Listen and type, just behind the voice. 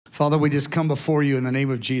Father, we just come before you in the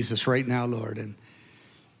name of Jesus right now, Lord, and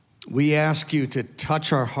we ask you to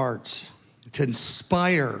touch our hearts, to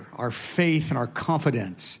inspire our faith and our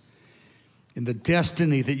confidence in the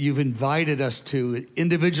destiny that you've invited us to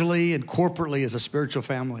individually and corporately as a spiritual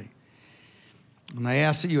family. And I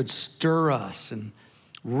ask that you would stir us and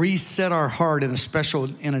reset our heart in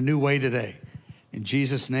a new way today. In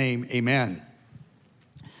Jesus' name, amen.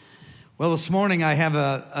 Well, this morning I have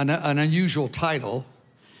an unusual title.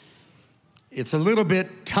 It's a little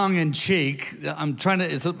bit tongue-in-cheek.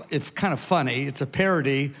 It's kind of funny. It's a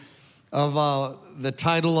parody of the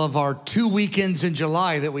title of our 2 weekends in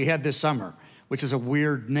July that we had this summer, which is a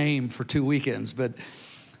weird name for 2 weekends.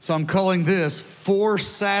 So I'm calling this 4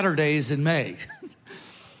 Saturdays in May,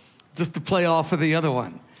 just to play off of the other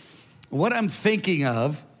one. What I'm thinking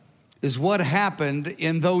of is what happened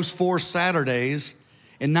in those 4 Saturdays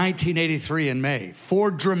in 1983 in May.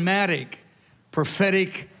 4 dramatic,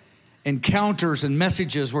 prophetic encounters and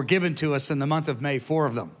messages were given to us in the month of May, 4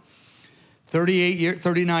 of them,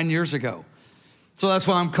 39 years ago. So that's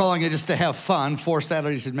why I'm calling it, just to have fun, 4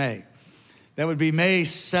 Saturdays in May. That would be May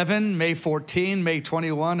 7, May 14, May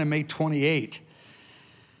 21, and May 28.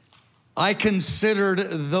 I considered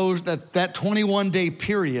that 21-day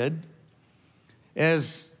period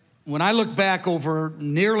as, when I look back over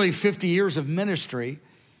nearly 50 years of ministry,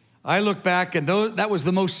 I look back and that was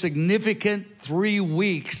the most significant 3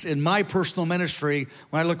 weeks in my personal ministry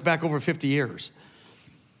when I look back over 50 years,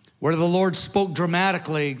 where the Lord spoke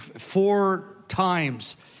dramatically 4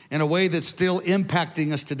 times in a way that's still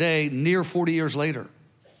impacting us today, near 40 years later.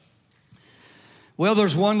 Well,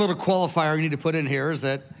 there's one little qualifier you need to put in here, is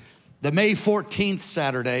that the May 14th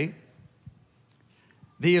Saturday,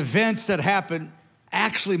 the events that happened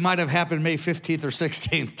actually might have happened May 15th or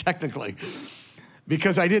 16th, technically,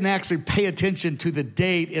 because I didn't actually pay attention to the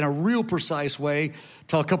date in a real precise way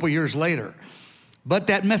till a couple years later. But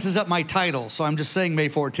that messes up my title, so I'm just saying May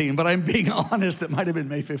 14, but I'm being honest, it might have been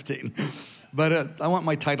May 15. But I want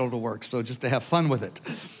my title to work, so just to have fun with it.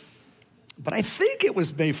 But I think it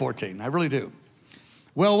was May 14, I really do.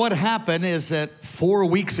 Well, what happened is that 4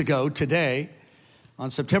 weeks ago today,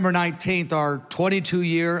 on September 19th, our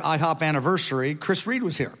 22-year IHOP anniversary, Chris Reed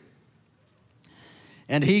was here.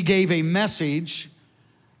 And he gave a message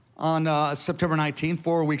on September 19th,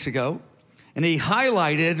 4 weeks ago, and he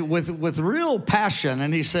highlighted with real passion,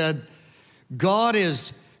 and he said, God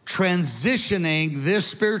is transitioning this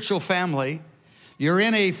spiritual family. You're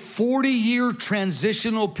in a 40-year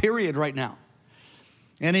transitional period right now.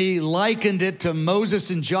 And he likened it to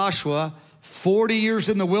Moses and Joshua, 40 years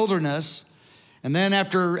in the wilderness. And then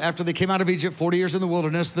after they came out of Egypt, 40 years in the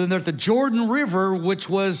wilderness, then they're at the Jordan River, which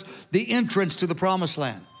was the entrance to the promised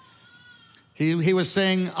land. He was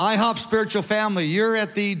saying, IHOP spiritual family, you're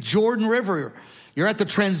at the Jordan River. You're at the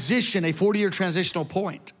transition, a 40-year transitional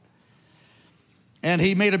point. And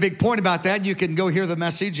he made a big point about that. You can go hear the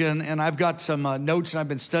message, and I've got some notes, and I've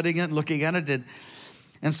been studying it and looking at it.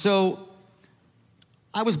 And so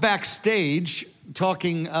I was backstage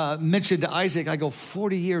talking, mentioned to Isaac, I go,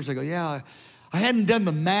 40 years. I go, yeah, I hadn't done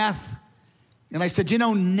the math. And I said,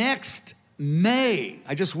 next May,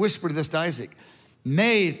 I just whispered this to Isaac,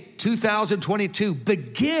 May 2022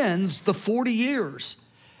 begins the 40 years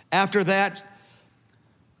after that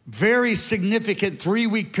very significant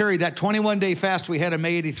 3-week period, that 21-day fast we had in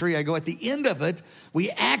May 83. I go, at the end of it,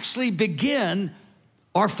 we actually begin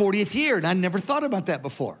our 40th year. And I never thought about that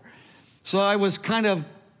before. So I was kind of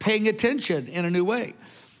paying attention in a new way.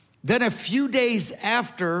 Then a few days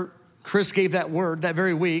after Chris gave that word, that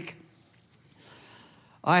very week,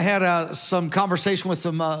 I had some conversation with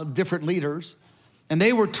some different leaders, and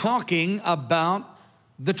they were talking about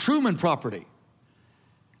the Truman property.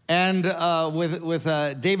 And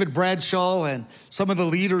with David Bradshaw and some of the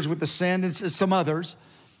leaders with the Send and some others,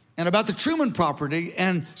 and about the Truman property,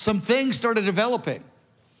 and some things started developing.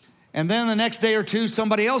 And then the next day or two,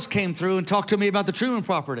 somebody else came through and talked to me about the Truman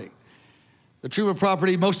property. The Truman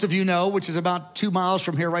property, most of you know, which is about 2 miles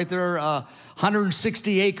from here, right there,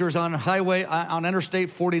 160 acres on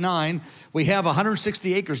Interstate 49. We have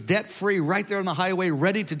 160 acres debt-free right there on the highway,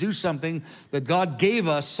 ready to do something that God gave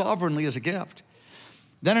us sovereignly as a gift.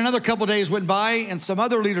 Then another couple days went by, and some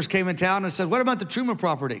other leaders came in town and said, what about the Truman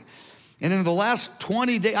property? And in the last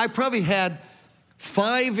 20 days, I probably had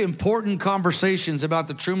 5 important conversations about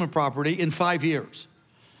the Truman property in 5 years.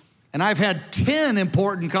 And I've had 10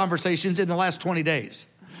 important conversations in the last 20 days.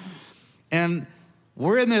 And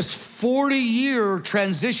we're in this 40-year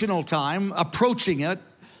transitional time, approaching it.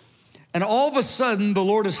 And all of a sudden, the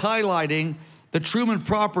Lord is highlighting the Truman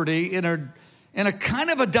property in a kind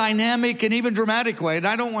of a dynamic and even dramatic way. And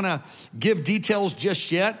I don't want to give details just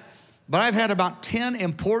yet, but I've had about 10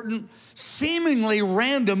 important, seemingly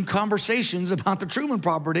random conversations about the Truman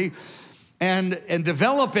property and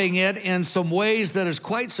developing it in some ways that is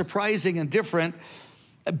quite surprising and different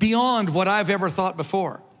beyond what I've ever thought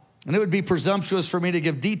before. And it would be presumptuous for me to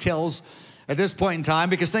give details at this point in time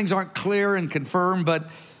because things aren't clear and confirmed,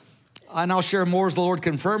 and I'll share more as the Lord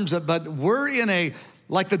confirms it, but we're in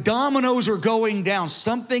like the dominoes are going down.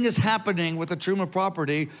 Something is happening with the Truman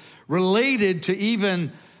property related to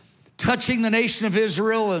even touching the nation of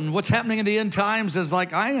Israel, and what's happening in the end times is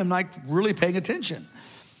like, I am like really paying attention.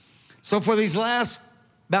 So for these last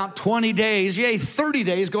about 20 days, 30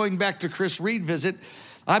 days, going back to Chris Reed visit,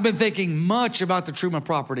 I've been thinking much about the Truman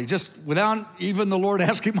property, just without even the Lord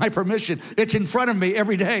asking my permission. It's in front of me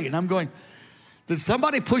every day, and I'm going, did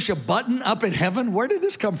somebody push a button up in heaven? Where did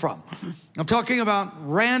this come from? I'm talking about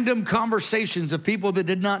random conversations of people that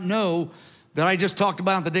did not know that I just talked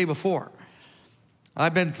about the day before.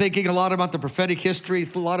 I've been thinking a lot about the prophetic history,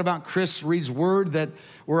 a lot about Chris Reed's word, that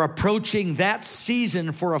we're approaching that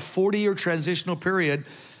season for a 40-year transitional period,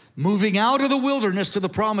 moving out of the wilderness to the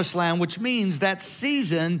promised land, which means that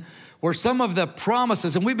season where some of the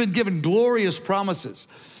promises, and we've been given glorious promises,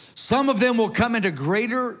 some of them will come into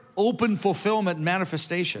greater open fulfillment and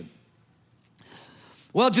manifestation.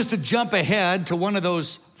 Well, just to jump ahead to one of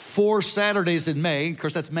those 4 Saturdays in May, of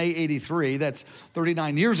course, that's May 83, that's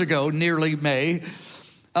 39 years ago, nearly May,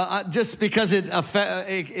 just because the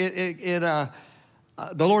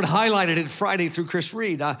Lord highlighted it Friday through Chris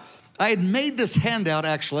Reed. I had made this handout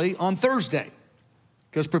actually on Thursday,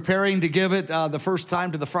 because preparing to give it the first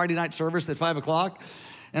time to the Friday night service at 5 o'clock.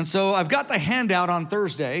 And so I've got the handout on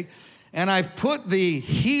Thursday, and I've put the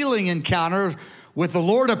healing encounter with the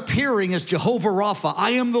Lord appearing as Jehovah Rapha.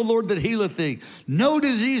 I am the Lord that healeth thee. No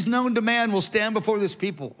disease known to man will stand before this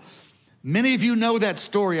people. Many of you know that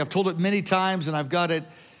story. I've told it many times, and I've got it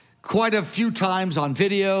quite a few times on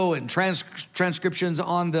video and transcriptions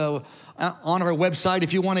on our website.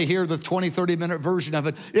 If you want to hear the 20, 30-minute version of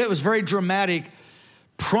it, it was very dramatic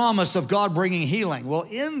promise of God bringing healing. Well,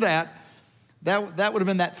 in that would have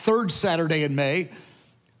been that 3rd Saturday in May.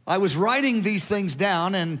 I was writing these things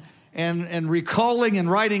down and recalling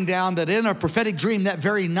and writing down that in a prophetic dream that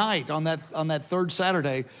very night on that 3rd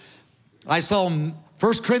Saturday, I saw 1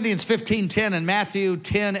 Corinthians 15:10 and Matthew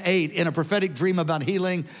 10:8 in a prophetic dream about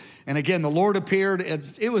healing. And again, the Lord appeared.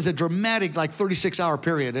 It was a dramatic, like 36-hour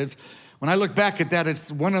period. When I look back at that,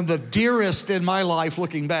 it's one of the dearest in my life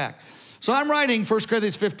looking back. So I'm writing 1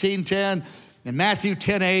 Corinthians 15:10 and Matthew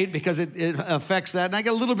 10:8 because it affects that. And I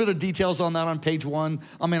got a little bit of details on that on page 2 on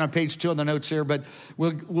the notes here, but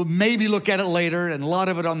we'll maybe look at it later, and a lot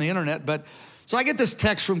of it on the internet. But so I get this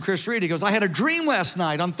text from Chris Reed. He goes, I had a dream last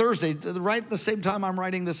night on Thursday, right at the same time I'm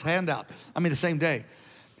writing this handout. The same day.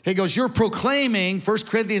 He goes, you're proclaiming 1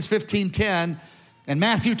 Corinthians 15:10 and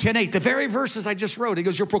Matthew 10:8, the very verses I just wrote. He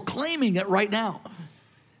goes, you're proclaiming it right now.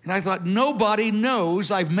 And I thought, nobody knows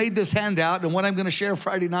I've made this handout and what I'm going to share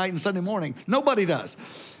Friday night and Sunday morning. Nobody does.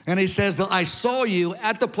 And he says that I saw you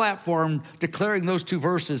at the platform declaring those 2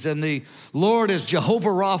 verses, and the Lord is Jehovah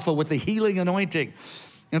Rapha with the healing anointing.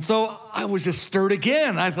 And so I was just stirred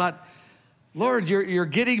again. I thought, Lord, you're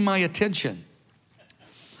getting my attention.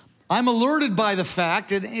 I'm alerted by the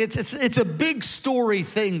fact, and it's a big story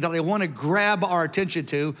thing that I want to grab our attention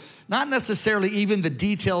to, not necessarily even the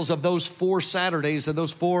details of those 4 Saturdays and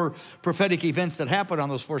those 4 prophetic events that happened on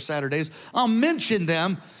those 4 Saturdays. I'll mention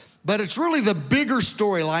them, but it's really the bigger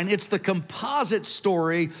storyline. It's the composite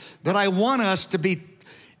story that I want us to be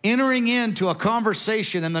entering into a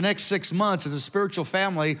conversation in the next 6 months as a spiritual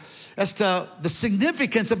family as to the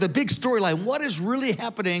significance of the big storyline. What is really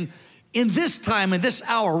happening in this time, in this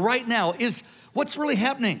hour, right now, is what's really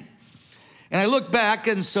happening. And I look back,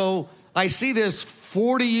 and so I see this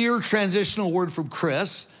 40-year transitional word from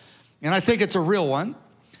Chris, and I think it's a real one.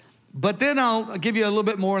 But then I'll give you a little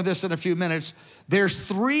bit more of this in a few minutes. There's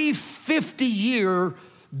 3 50-year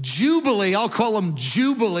Jubilee, I'll call them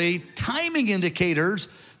Jubilee, timing indicators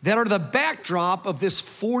that are the backdrop of this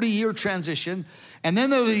 40-year transition. And then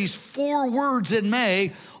there are these 4 words in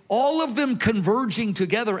May, all of them converging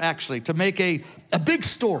together actually to make a big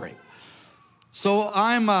story. So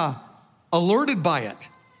I'm alerted by it.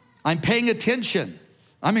 I'm paying attention.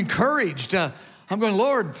 I'm encouraged. I'm going,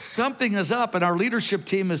 Lord, something is up, and our leadership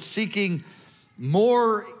team is seeking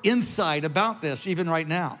more insight about this even right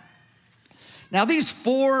now. Now, these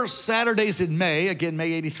 4 Saturdays in May, again,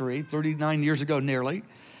 May 83, 39 years ago nearly,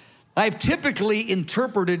 I've typically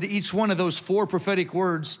interpreted each one of those 4 prophetic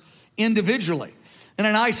words individually in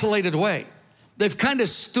an isolated way. They've kind of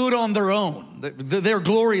stood on their own. They're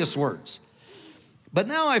glorious words. But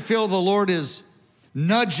now I feel the Lord is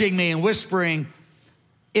nudging me and whispering,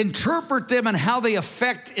 interpret them and how they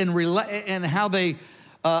affect and how they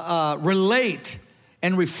relate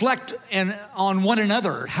and reflect on one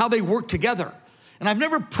another, how they work together. And I've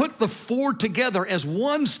never put the four together as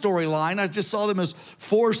one storyline. I just saw them as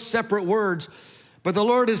four separate words. But the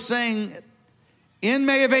Lord is saying, in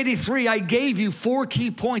May of 83, I gave you four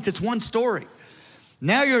key points. It's one story.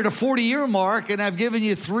 Now you're at a 40-year mark, and I've given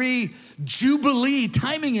you 3 Jubilee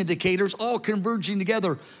timing indicators all converging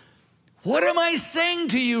together. What am I saying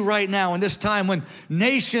to you right now in this time when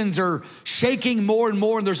nations are shaking more and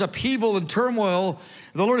more and there's upheaval and turmoil?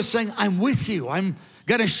 The Lord is saying, I'm with you. I'm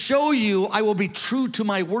going to show you I will be true to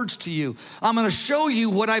my words to you. I'm going to show you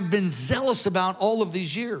what I've been zealous about all of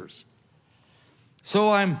these years.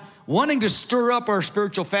 So I'm wanting to stir up our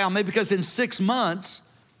spiritual family because in 6 months,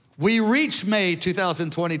 we reach May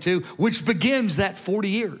 2022, which begins that 40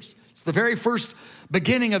 years. It's the very first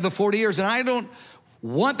beginning of the 40 years. And I don't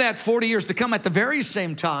want that 40 years to come at the very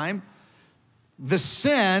same time. The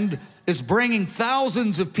Send is bringing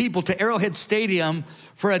thousands of people to Arrowhead Stadium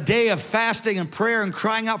for a day of fasting and prayer and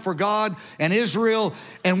crying out for God and Israel.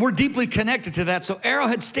 And we're deeply connected to that. So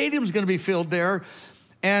Arrowhead Stadium is going to be filled there.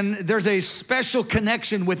 And there's a special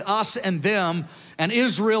connection with us and them and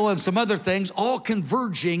Israel and some other things all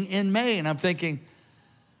converging in May. And I'm thinking,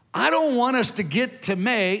 I don't want us to get to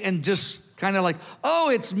May and just kind of like,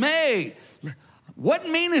 oh, it's May. What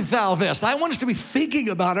meaneth thou this? I want us to be thinking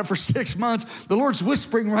about it for 6 months. The Lord's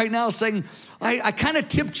whispering right now saying, I kind of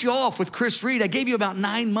tipped you off with Chris Reed. I gave you about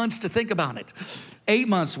 9 months to think about it. 8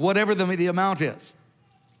 months, whatever the amount is.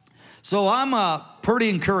 So I'm pretty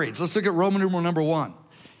encouraged. Let's look at Roman numeral number 1.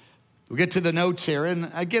 We'll get to the notes here.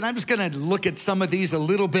 And again, I'm just going to look at some of these a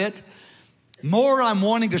little bit. More, I'm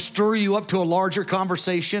wanting to stir you up to a larger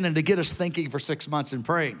conversation and to get us thinking for 6 months and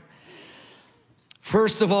praying.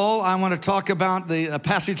 First of all, I want to talk about a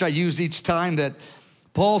passage I use each time that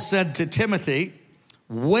Paul said to Timothy,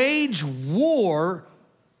 wage war,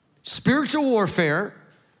 spiritual warfare,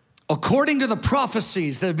 according to the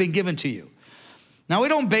prophecies that have been given to you. Now, we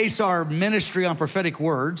don't base our ministry on prophetic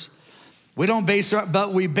words.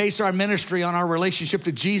 But we base our ministry on our relationship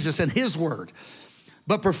to Jesus and his word.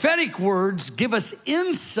 But prophetic words give us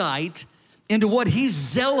insight into what he's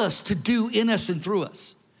zealous to do in us and through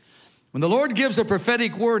us. When the Lord gives a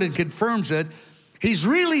prophetic word and confirms it, he's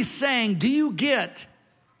really saying, do you get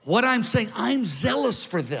what I'm saying? I'm zealous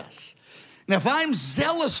for this. And if I'm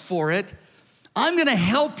zealous for it, I'm going to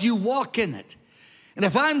help you walk in it. And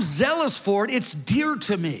if I'm zealous for it, it's dear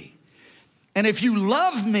to me. And if you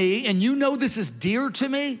love me and you know this is dear to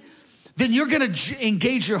me, then you're going to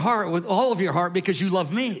engage your heart with all of your heart because you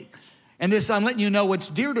love me. And this, I'm letting you know what's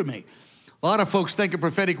dear to me. A lot of folks think of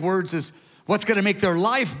prophetic words as what's going to make their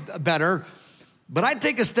life better. But I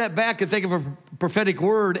take a step back and think of a prophetic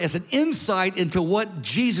word as an insight into what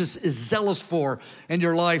Jesus is zealous for in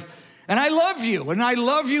your life. And I love you, and I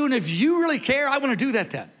love you. And if you really care, I want to do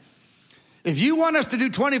that then. If you want us to do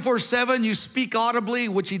 24/7, you speak audibly,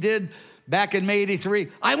 which he did back in May 83.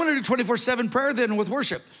 I want to do 24/7 prayer then with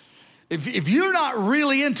worship. If you're not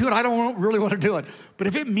really into it, I don't really want to do it. But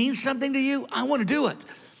if it means something to you, I want to do it.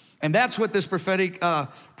 And that's what this prophetic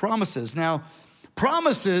promises. Now,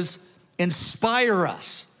 promises inspire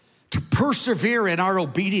us to persevere in our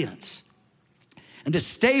obedience and to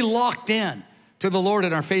stay locked in to the Lord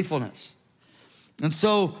in our faithfulness. And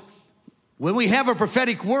so when we have a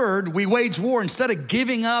prophetic word, we wage war. Instead of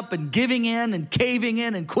giving up and giving in and caving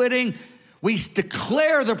in and quitting, we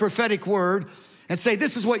declare the prophetic word and say,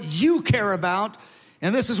 this is what you care about,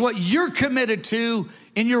 and this is what you're committed to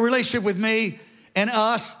in your relationship with me and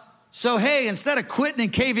us. So, hey, instead of quitting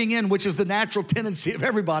and caving in, which is the natural tendency of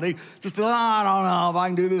everybody, just, I don't know if I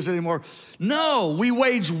can do this anymore. No, we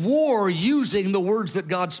wage war using the words that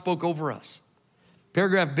God spoke over us.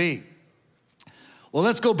 Paragraph B. Well,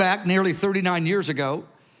 let's go back nearly 39 years ago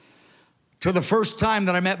to the first time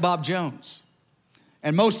that I met Bob Jones.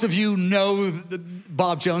 And most of you know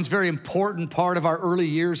Bob Jones, very important part of our early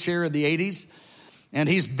years here in the 80s. And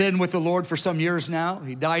he's been with the Lord for some years now.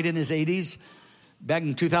 He died in his 80s back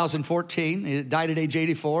in 2014. He died at age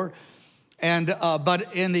 84.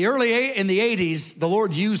 But in the 80s, the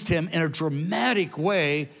Lord used him in a dramatic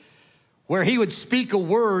way where he would speak a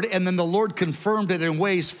word and then the Lord confirmed it in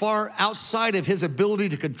ways far outside of his ability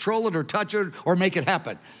to control it or touch it or make it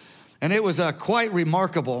happen. And it was quite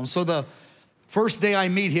remarkable. And so the first day I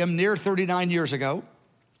meet him, near 39 years ago,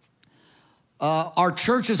 our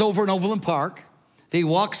church is over in Overland Park. He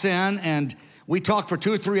walks in and we talked for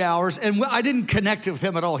 2 or 3 hours, and I didn't connect with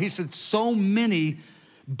him at all. He said so many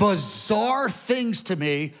bizarre things to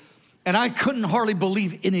me, and I couldn't hardly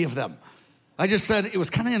believe any of them. I just said it was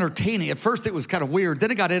kind of entertaining. At first it was kind of weird.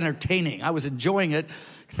 Then it got entertaining. I was enjoying it,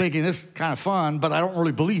 thinking this is kind of fun, but I don't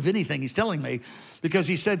really believe anything he's telling me because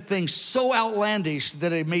he said things so outlandish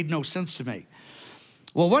that it made no sense to me.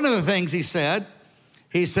 Well, one of the things he said,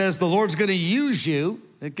 he says, the Lord's going to use you.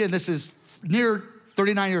 Again, this is near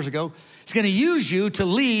 39 years ago. He's going to use you to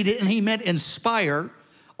lead, and he meant inspire,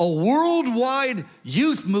 a worldwide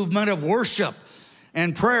youth movement of worship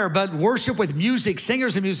and prayer, but worship with music,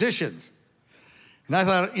 singers and musicians. And I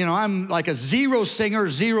thought, I'm like a zero singer,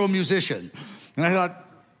 zero musician. And I thought,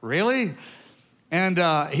 really? And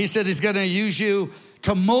he said he's going to use you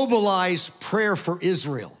to mobilize prayer for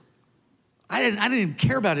Israel. I didn't even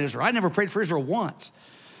care about Israel. I never prayed for Israel once.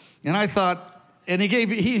 And I thought, and he gave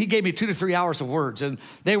me 2 to 3 hours of words, and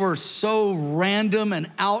they were so random and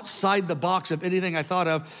outside the box of anything I thought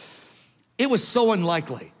of. It was so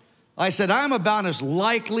unlikely. I said, I'm about as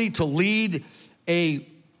likely to lead a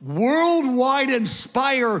worldwide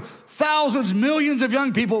inspire thousands, millions of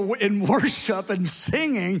young people in worship and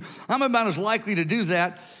singing. I'm about as likely to do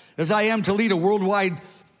that as I am to lead a worldwide,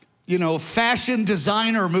 fashion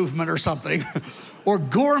designer movement or something, or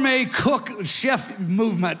gourmet cook chef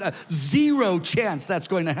movement. Zero chance that's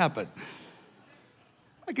going to happen.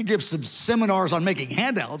 I could give some seminars on making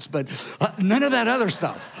handouts, but none of that other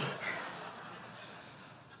stuff.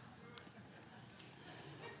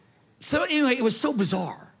 So anyway, it was so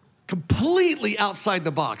bizarre, completely outside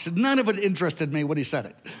the box. None of it interested me when he said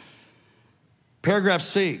it. Paragraph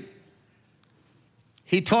C.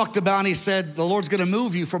 He talked about, he said, the Lord's going to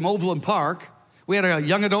move you from Overland Park. We had a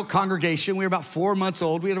young adult congregation. We were about 4 months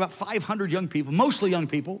old. We had about 500 young people, mostly young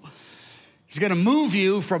people. He's going to move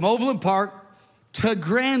you from Overland Park to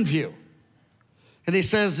Grandview. And he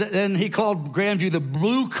says, and he called Grandview the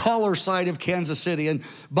blue-collar side of Kansas City. And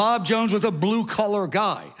Bob Jones was a blue-collar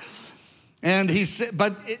guy. And he said,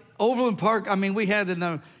 but Overland Park, we had in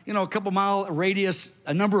the, a couple mile radius,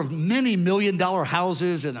 a number of many million-dollar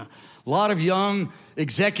houses and a lot of young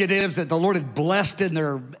executives that the Lord had blessed in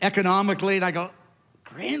their economically. And I go,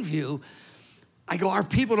 Grandview? Our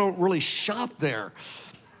people don't really shop there.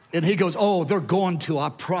 And he goes, oh, they're going to, I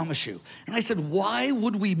promise you. And I said, why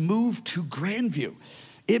would we move to Grandview?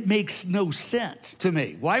 It makes no sense to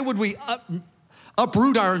me. Why would we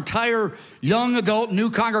uproot our entire young adult new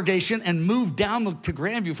congregation and move down to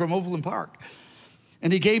Grandview from Overland Park?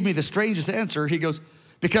 And he gave me the strangest answer. He goes,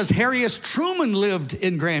 because Harry S. Truman lived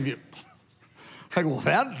in Grandview. I go,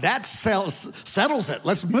 well, that settles it.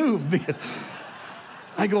 Let's move.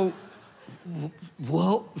 I go,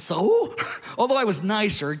 well, so? Although I was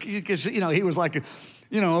nicer, because, he was like,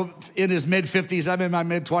 in his mid-50s, I'm in my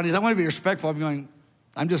mid-20s. I want to be respectful.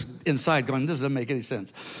 I'm just inside going, this doesn't make any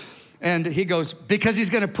sense. And he goes, because he's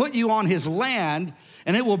going to put you on his land,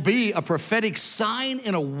 and it will be a prophetic sign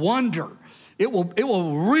and a wonder. It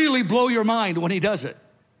will really blow your mind when he does it.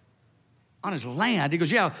 On his land. He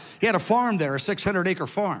goes, yeah, he had a farm there, a 600-acre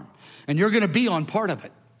farm, and you're going to be on part of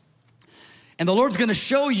it. And the Lord's going to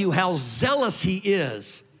show you how zealous he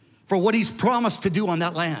is for what he's promised to do on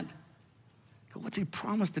that land. I go, what's he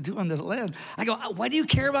promised to do on this land? I go, why do you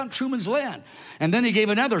care about Truman's land? And then he gave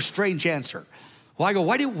another strange answer. Well, I go,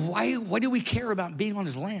 why do we care about being on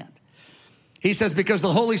his land? He says, because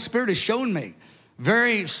the Holy Spirit has shown me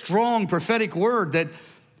very strong prophetic word that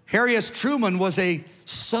Harry S. Truman was a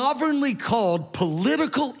sovereignly called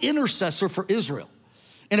political intercessor for Israel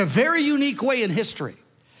in a very unique way in history.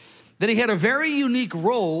 That he had a very unique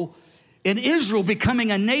role in Israel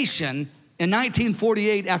becoming a nation in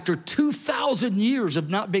 1948 after 2,000 years of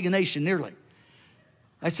not being a nation nearly.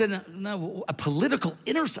 I said, no, a political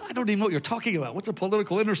intercessor? I don't even know what you're talking about. What's a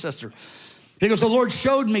political intercessor? He goes, the Lord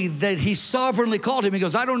showed me that he sovereignly called him. He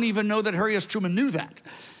goes, I don't even know that Harry S. Truman knew that.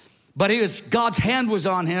 But God's hand was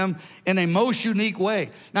on him in a most unique way.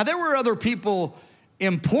 Now, there were other people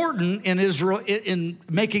important in Israel in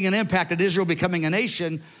making an impact at Israel becoming a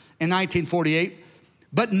nation in 1948,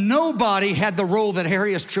 but nobody had the role that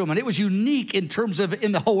Harry S. Truman. It was unique in terms of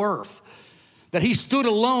in the whole earth, that he stood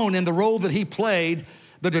alone in the role that he played,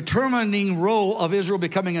 the determining role of Israel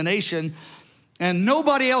becoming a nation, and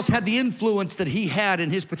nobody else had the influence that he had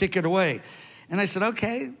in his particular way. And I said,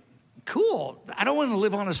 okay, cool. I don't want to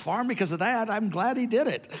live on his farm because of that. I'm glad he did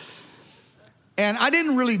it. And I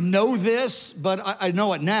didn't really know this, but I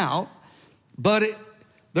know it now. But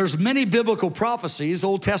there's many biblical prophecies,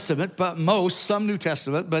 Old Testament, but some New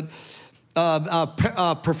Testament, but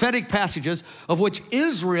prophetic passages of which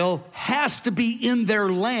Israel has to be in their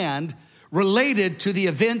land related to the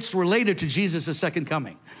events related to Jesus' second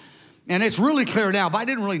coming. And it's really clear now, but I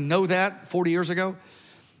didn't really know that 40 years ago.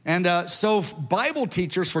 And so Bible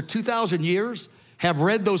teachers for 2,000 years have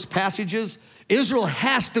read those passages. Israel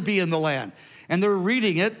has to be in the land. And they're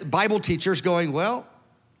reading it, Bible teachers going, well,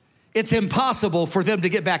 it's impossible for them to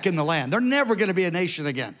get back in the land. They're never going to be a nation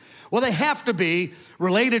again. Well, they have to be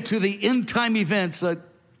related to the end time events that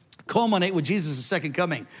culminate with Jesus' second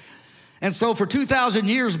coming. And so for 2,000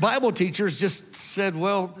 years, Bible teachers just said,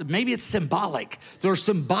 well, maybe it's symbolic. They're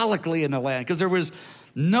symbolically in the land because there was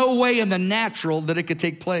no way in the natural that it could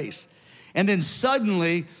take place. And then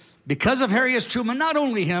suddenly, because of Harry S. Truman, not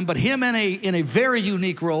only him, but him in a very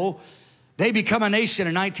unique role, they become a nation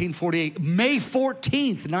in 1948, May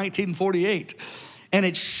 14th, 1948. And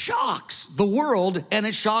it shocks the world and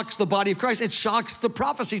it shocks the body of Christ. It shocks the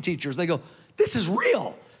prophecy teachers. They go, this is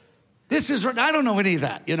real. I don't know any of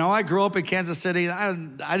that. You know, I grew up in Kansas City.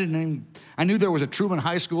 And I knew there was a Truman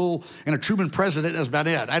High School and a Truman president. That's about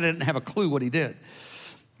it. I didn't have a clue what he did.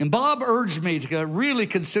 And Bob urged me to really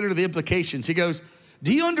consider the implications. He goes,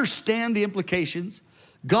 do you understand the implications?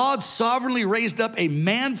 God sovereignly raised up a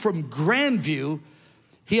man from Grandview.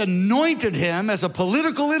 He anointed him as a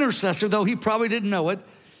political intercessor, though he probably didn't know it,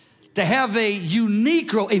 to have a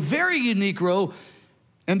unique role, a very unique role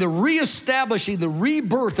in the reestablishing, the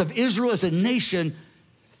rebirth of Israel as a nation.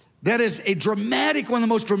 That is a dramatic, one of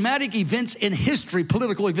the most dramatic events in history,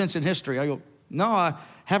 political events in history. I go, no, I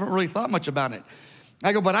haven't really thought much about it.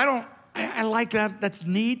 I go, but I like that. That's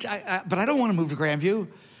neat. But I don't want to move to Grandview.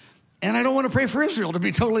 And I don't want to pray for Israel, to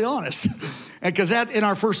be totally honest. Because in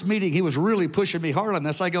our first meeting, he was really pushing me hard on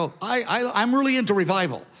this. I go, I'm really into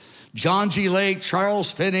revival. John G. Lake,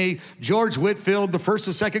 Charles Finney, George Whitefield, the First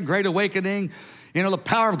and Second Great Awakening, you know, the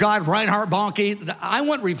Power of God, Reinhard Bonnke. I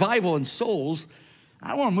want revival in souls. I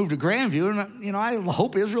don't want to move to Grandview. And, you know, I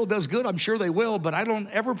hope Israel does good. I'm sure they will, but I don't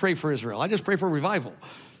ever pray for Israel. I just pray for revival.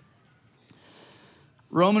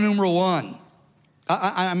 Roman numeral 1.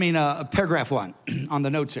 Paragraph 1 on the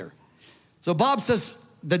notes here. So Bob says,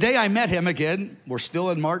 the day I met him again, we're still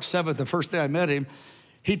in March 7th, the first day I met him,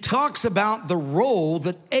 he talks about the role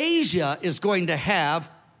that Asia is going to have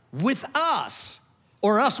with us,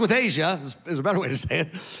 or us with Asia, is a better way to say it,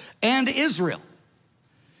 and Israel.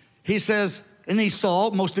 He says, and he saw,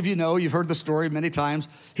 most of you know, you've heard the story many times,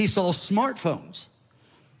 he saw smartphones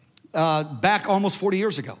back almost 40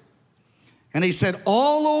 years ago. And he said,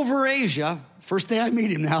 all over Asia, first day I meet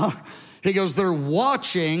him now, he goes, they're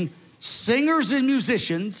watching singers and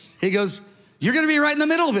musicians. He goes, you're going to be right in the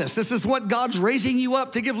middle of this. This is what God's raising you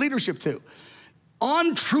up to give leadership to.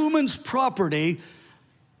 On Truman's property,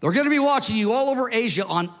 they're going to be watching you all over Asia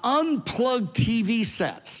on unplugged TV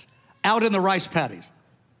sets out in the rice paddies.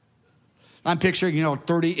 I'm picturing,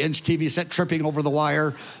 30-inch TV set tripping over the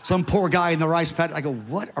wire, some poor guy in the rice paddy. I go,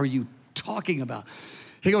 what are you talking about?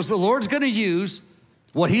 He goes, the Lord's going to use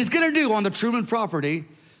what he's going to do on the Truman property.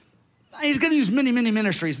 He's going to use many, many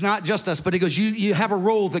ministries, not just us, but he goes, you have a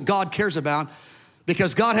role that God cares about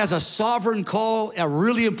because God has a sovereign call, a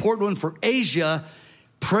really important one for Asia,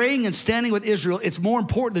 praying and standing with Israel. It's more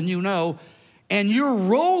important than you know, and your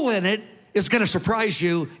role in it is going to surprise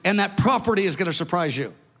you, and that property is going to surprise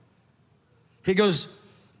you. He goes,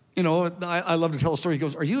 I love to tell a story. He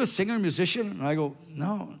goes, are you a singer, musician? And I go,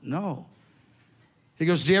 no. He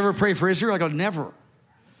goes, do you ever pray for Israel? I go, never.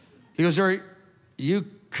 He goes, are you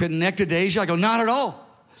connected to Asia? I go, not at all.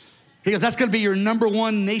 He goes, that's going to be your number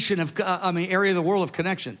one nation area of the world of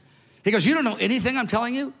connection. He goes, you don't know anything I'm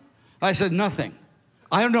telling you? I said, nothing.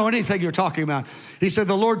 I don't know anything you're talking about. He said,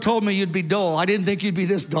 the Lord told me you'd be dull. I didn't think you'd be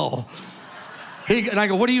this dull. And I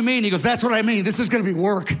go, what do you mean? He goes, that's what I mean. This is going to be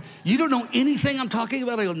work. You don't know anything I'm talking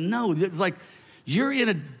about? I go, no. It's like, you're in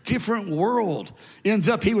a different world. Ends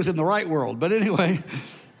up he was in the right world. But anyway.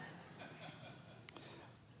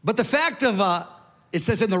 But the fact of, it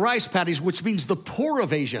says in the rice paddies, which means the poor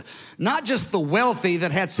of Asia, not just the wealthy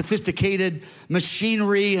that had sophisticated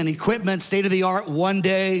machinery and equipment, state-of-the-art one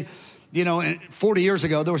day. 40 years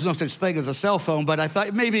ago, there was no such thing as a cell phone, but I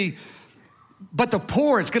thought maybe, but the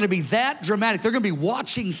poor, it's going to be that dramatic. They're going to be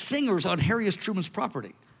watching singers on Harry S. Truman's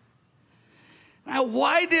property. Now,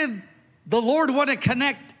 why did the Lord want to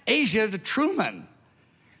connect Asia to Truman?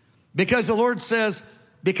 Because the Lord says,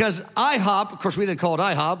 because IHOP, of course, we didn't call it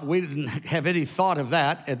IHOP. We didn't have any thought of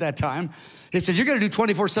that at that time. He says, you're going to do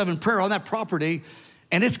 24/7 prayer on that property,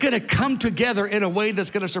 and it's going to come together in a way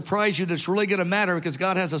that's going to surprise you, that's really going to matter because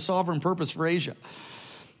God has a sovereign purpose for Asia.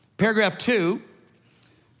 Paragraph 2,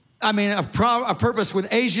 a purpose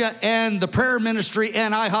with Asia and the prayer ministry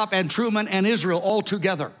and IHOP and Truman and Israel all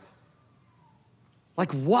together.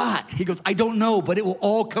 Like what? He goes, I don't know, but it will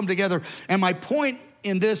all come together. And my point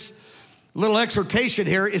in this little exhortation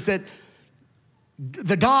here is that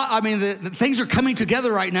the things are coming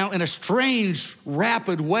together right now in a strange,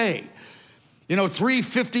 rapid way. 3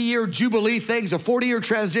 50-year Jubilee things, a 40-year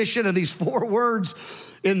transition, and these 4 words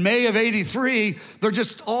in May of 83, they're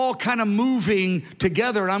just all kind of moving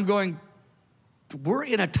together. And I'm going, we're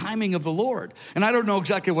in a timing of the Lord. And I don't know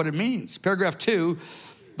exactly what it means. Paragraph 2,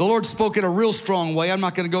 the Lord spoke in a real strong way. I'm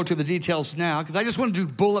not going to go to the details now because I just want to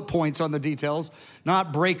do bullet points on the details,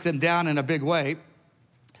 not break them down in a big way.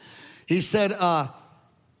 He said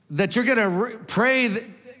that you're going to pray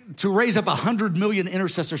to raise up 100 million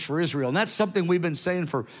intercessors for Israel. And that's something we've been saying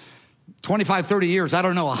for 25, 30 years. I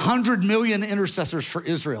don't know, 100 million intercessors for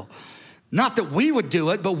Israel. Not that we would do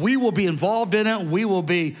it, but we will be involved in it. We will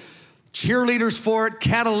be cheerleaders for it,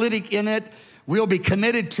 catalytic in it. We'll be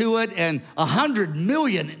committed to it. And 100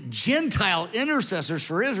 million Gentile intercessors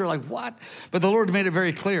for Israel. Like what? But the Lord made it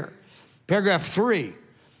very clear. Paragraph 3.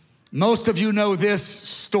 Most of you know this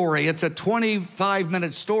story. It's a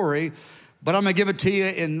 25-minute story, but I'm going to give it to you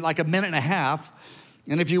in like a minute and a half.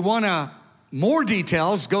 And if you want more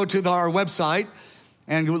details, go to our website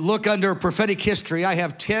and look under prophetic history. I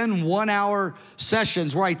have 10 one-hour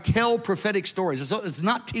sessions where I tell prophetic stories. It's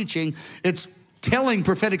not teaching, it's telling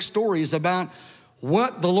prophetic stories about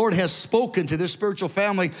what the Lord has spoken to this spiritual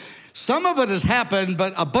family. Some of it has happened,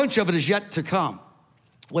 but a bunch of it is yet to come.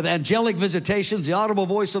 With angelic visitations, the audible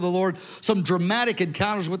voice of the Lord, some dramatic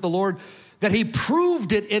encounters with the Lord, that he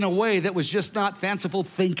proved it in a way that was just not fanciful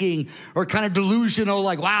thinking or kind of delusional,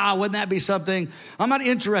 like, wow, wouldn't that be something? I'm not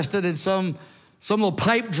interested in some little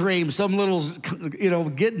pipe dream, some little,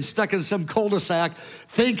 getting stuck in some cul-de-sac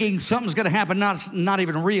thinking something's gonna happen, not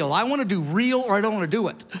even real. I wanna do real or I don't wanna do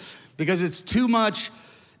it because it's too much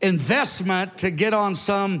investment to get on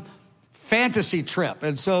some fantasy trip.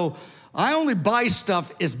 And so I only buy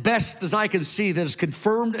stuff as best as I can see that is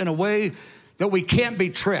confirmed in a way that we can't be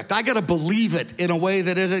tricked. I gotta believe it in a way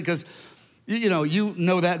that isn't, because you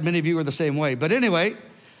know that, many of you are the same way. But anyway,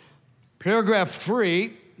 paragraph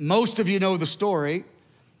 3, most of you know the story.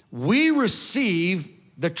 We receive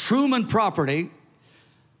the Truman property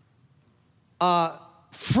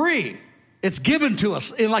free. It's given to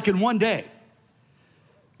us in one day.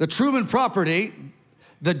 The Truman property,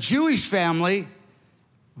 the Jewish family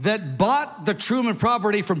that bought the Truman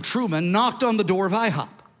property from Truman knocked on the door of IHOP.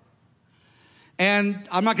 And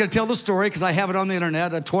I'm not going to tell the story because I have it on the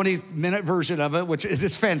internet, a 20-minute version of it, which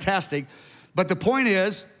is fantastic. But the point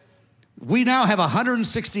is, we now have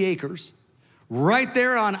 160 acres right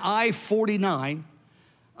there on I-49. And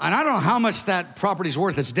I don't know how much that property's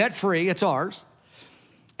worth. It's debt-free. It's ours.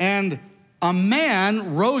 And a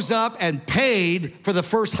man rose up and paid for the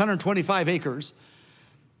first 125 acres.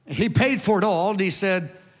 He paid for it all. And he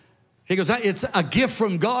goes, it's a gift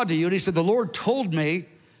from God to you. And he said, the Lord told me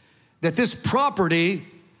that this property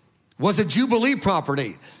was a Jubilee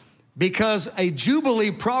property, because a Jubilee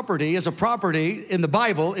property is a property in the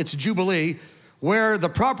Bible, it's Jubilee, where the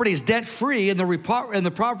property is debt-free and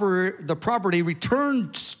the property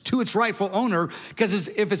returns to its rightful owner, because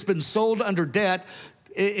if it's been sold under debt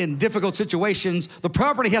in difficult situations, the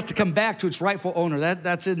property has to come back to its rightful owner.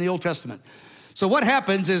 That's in the Old Testament. So what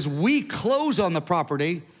happens is we close on the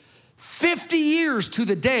property 50 years to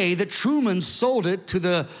the day that Truman sold it to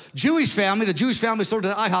the Jewish family. The Jewish family sold it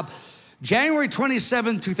to IHOP. January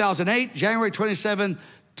 27, 2008, January 27,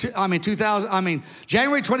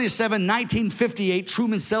 1958,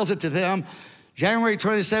 Truman sells it to them. January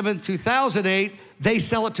 27, 2008, they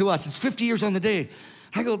sell it to us. It's 50 years on the day.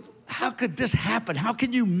 I go, how could this happen? How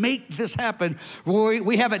can you make this happen?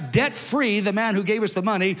 We have it debt-free, the man who gave us the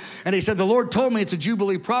money, and he said, the Lord told me it's a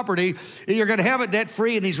Jubilee property. You're going to have it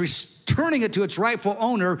debt-free, and he's returning it to its rightful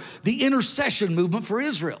owner, the intercession movement for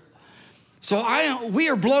Israel. So we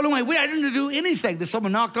are blown away. I didn't do anything.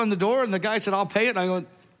 Someone knocked on the door, and the guy said, I'll pay it. And I go,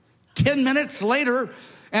 10 minutes later,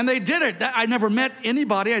 and they did it. I never met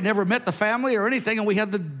anybody. I never met the family or anything, and we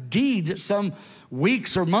had the deed some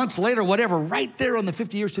weeks or months later, whatever, right there on the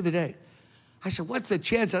 50 years to the day. I said, what's the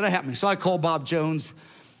chance of that happening? So I called Bob Jones.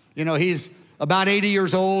 He's about 80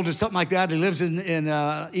 years old or something like that. He lives in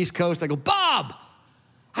East Coast. I go, Bob!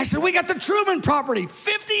 I said, we got the Truman property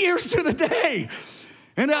 50 years to the day.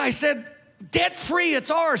 And I said, debt-free,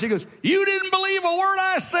 it's ours. He goes, you didn't believe a word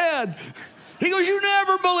I said. He goes, you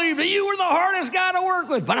never believed it. You were the hardest guy to work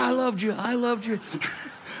with. But I loved you.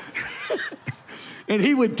 And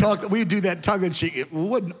he would talk, we'd do that tongue-in-cheek. It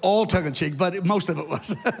wasn't all tongue-in-cheek, but most of it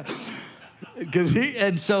was.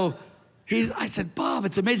 I said, Bob,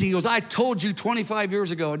 it's amazing. He goes, I told you 25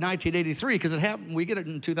 years ago in 1983, because it happened, we get it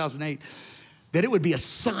in 2008, that it would be a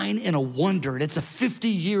sign and a wonder. And it's a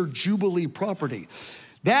 50-year Jubilee property.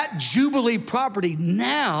 That Jubilee property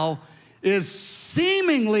now is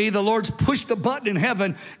seemingly the Lord's pushed a button in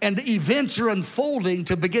heaven and events are unfolding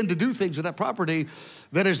to begin to do things with that property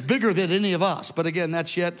that is bigger than any of us. But again,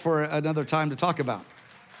 that's yet for another time to talk about.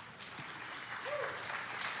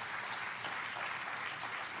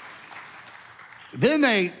 Then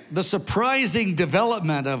the surprising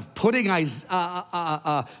development of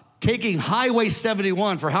taking Highway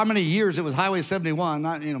 71, for how many years it was Highway 71,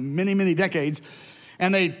 not, many, many decades,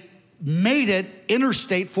 and they made it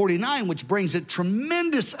Interstate 49, which brings a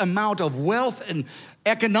tremendous amount of wealth and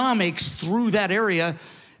economics through that area.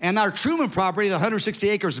 And our Truman property, the 160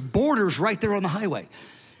 acres, borders right there on the highway.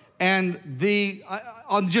 And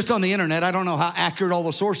just on the internet, I don't know how accurate all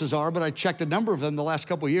the sources are, but I checked a number of them the last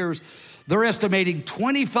couple of years. They're estimating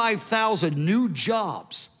 25,000 new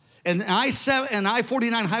jobs. And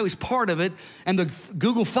I-49 highway is part of it, and the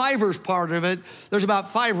Google Fiber is part of it. There's about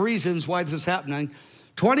 5 reasons why this is happening.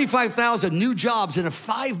 25,000 new jobs in a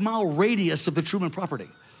 5-mile radius of the Truman property.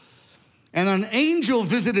 And an angel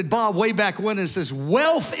visited Bob way back when and says,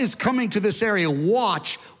 wealth is coming to this area.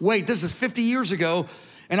 Watch, wait, this is 50 years ago.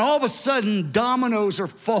 And all of a sudden, dominoes are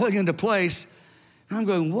falling into place. And I'm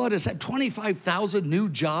going, what is that? 25,000 new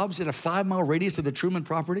jobs in a 5-mile radius of the Truman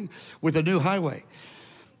property with a new highway.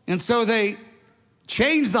 And so they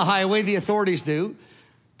changed the highway, the authorities do,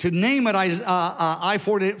 to name it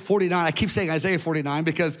I-49. I keep saying Isaiah 49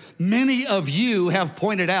 because many of you have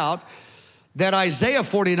pointed out that Isaiah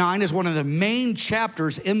 49 is one of the main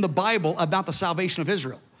chapters in the Bible about the salvation of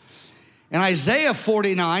Israel. And Isaiah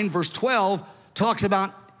 49, verse 12, talks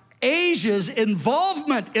about Asia's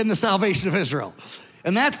involvement in the salvation of Israel.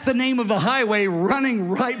 And that's the name of the highway running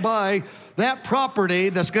right by that property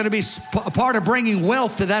that's going to be a part of bringing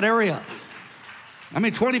wealth to that area.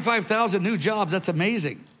 25,000 new jobs, that's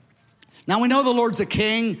amazing. Now we know the Lord's a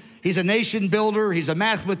king. He's a nation builder. He's a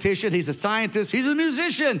mathematician. He's a scientist. He's a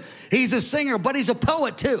musician. He's a singer, but he's a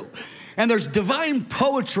poet too. And there's divine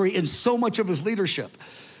poetry in so much of his leadership.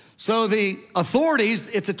 So the authorities,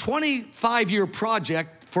 it's a 25-year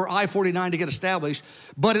project for I-49 to get established,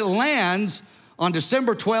 but it lands on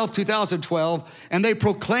December 12, 2012, and they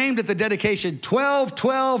proclaimed at the dedication,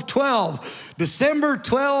 12-12-12. December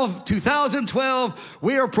 12, 2012,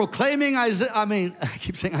 we are proclaiming Isaiah, I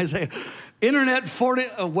keep saying Isaiah, Internet 40,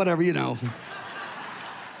 whatever,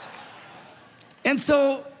 And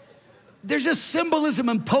so there's just symbolism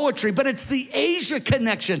and poetry, but it's the Asia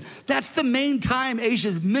connection. That's the main time Asia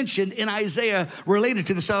is mentioned in Isaiah related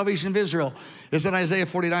to the salvation of Israel. It's in Isaiah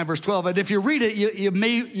 49, verse 12. And if you read it,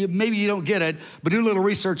 maybe you don't get it, but do a little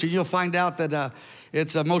research and you'll find out that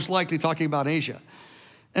it's most likely talking about Asia.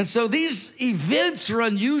 And so these events are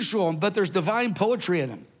unusual, but there's divine poetry in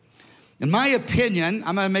them. In my opinion,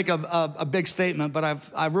 I'm going to make a big statement,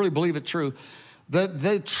 but I really believe it true.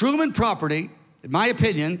 The Truman property, in my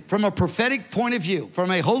opinion, from a prophetic point of view, from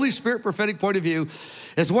a Holy Spirit prophetic point of view,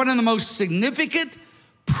 is one of the most significant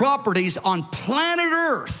properties on planet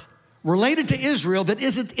Earth related to Israel that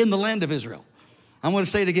isn't in the land of Israel. I'm going to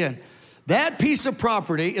say it again. That piece of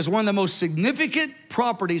property is one of the most significant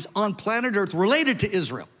properties on planet Earth related to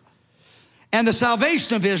Israel and the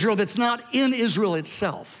salvation of Israel that's not in Israel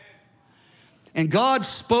itself. And God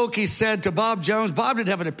spoke, he said to Bob Jones. Bob didn't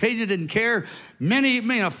have an opinion, didn't care.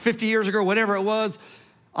 50 years ago, whatever it was,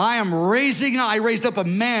 I raised up a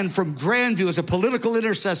man from Grandview as a political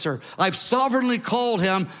intercessor. I've sovereignly called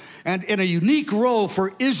him and in a unique role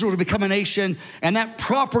for Israel to become a nation, and that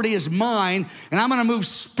property is mine, and I'm gonna move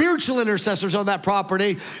spiritual intercessors on that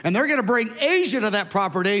property, and they're gonna bring Asia to that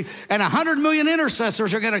property, and 100 million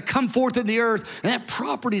intercessors are gonna come forth in the earth, and that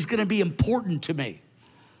property is gonna be important to me.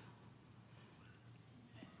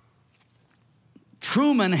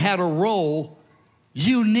 Truman had a role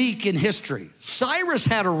unique in history. Cyrus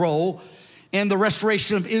had a role in the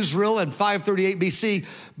restoration of Israel in 538 BC,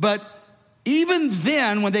 but even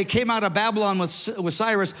then, when they came out of Babylon with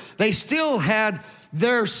Cyrus, they still had,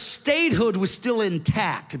 their statehood was still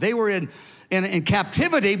intact. They were in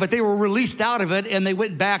captivity, but they were released out of it, and they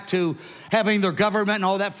went back to having their government and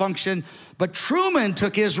all that function. But Truman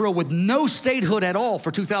took Israel with no statehood at all for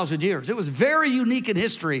 2,000 years. It was very unique in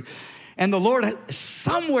history. And the Lord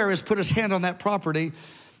somewhere has put his hand on that property.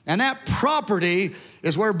 And that property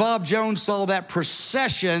is where Bob Jones saw that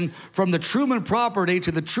procession from the Truman property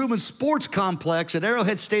to the Truman Sports Complex at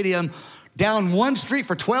Arrowhead Stadium down one street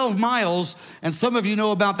for 12 miles. And some of you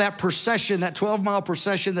know about that procession, that 12-mile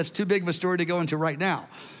procession. That's too big of a story to go into right now.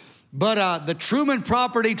 But the Truman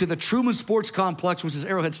property to the Truman Sports Complex, which is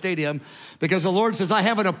Arrowhead Stadium, because the Lord says, I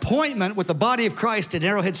have an appointment with the body of Christ in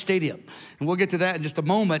Arrowhead Stadium. And we'll get to that in just a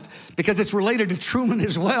moment because it's related to Truman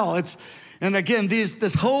as well. And again,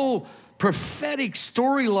 this whole prophetic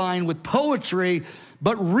storyline with poetry,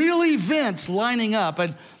 but real events lining up.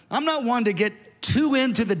 And I'm not one to get too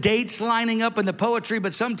into the dates lining up in the poetry,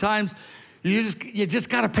 but sometimes you just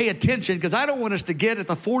got to pay attention, because I don't want us to get at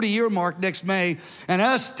the 40-year mark next May and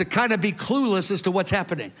us to kind of be clueless as to what's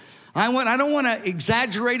happening. I don't want to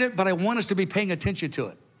exaggerate it, but I want us to be paying attention to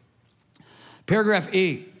it. Paragraph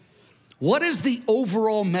E. What is the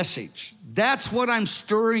overall message? That's what I'm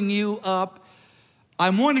stirring you up.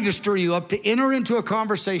 I'm wanting to stir you up to enter into a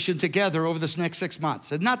conversation together over this next 6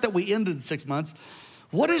 months. And not that we ended 6 months.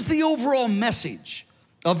 What is the overall message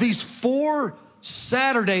of these 4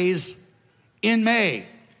 Saturdays in May,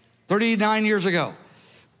 39 years ago,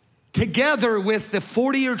 together with the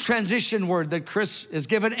 40-year transition word that Chris has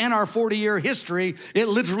given and our 40-year history? It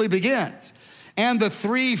literally begins. And the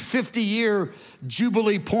 3 50-year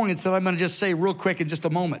Jubilee points that I'm going to just say real quick in just a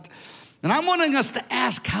moment. And I'm wanting us to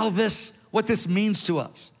ask what this means to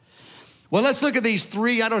us. Well, let's look at these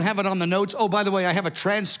 3. I don't have it on the notes. Oh, by the way, I have a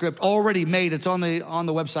transcript already made. It's on the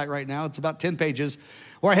website right now. It's about 10 pages,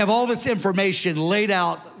 where I have all this information laid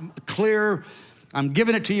out clear. I'm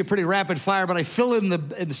giving it to you pretty rapid fire, but I fill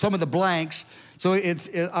in some of the blanks. So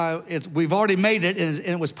we've already made it, and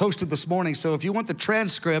it was posted this morning. So if you want the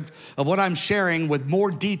transcript of what I'm sharing with more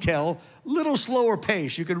detail, little slower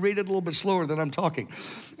pace, you can read it a little bit slower than I'm talking.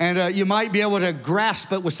 And you might be able to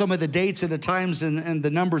grasp it with some of the dates and the times and the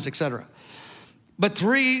numbers, etc. But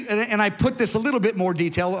 3, and I put this a little bit more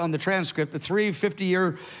detail on the transcript, the 3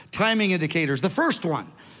 50-year timing indicators. The first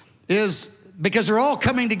one is, because they're all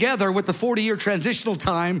coming together with the 40-year transitional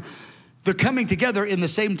time, they're coming together in the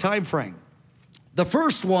same time frame. The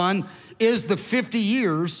first one is the 50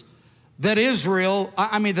 years that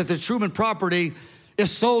that the Truman property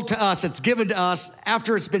is sold to us. It's given to us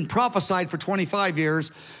after it's been prophesied for 25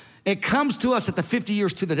 years. It comes to us at the 50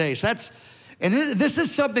 years to the day. So this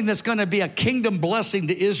is something that's going to be a kingdom blessing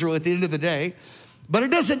to Israel at the end of the day. But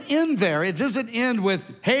it doesn't end there. It doesn't end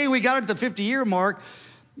with, hey, we got it at the 50-year mark,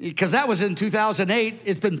 because that was in 2008.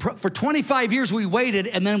 It's been for 25 years we waited,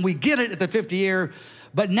 and then we get it at the 50-year.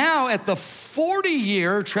 But now at the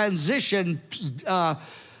 40-year transition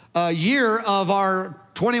year of our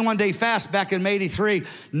 21-day fast back in May 83,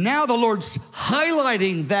 now the Lord's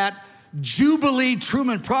highlighting that Jubilee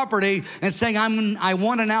Truman property and saying, I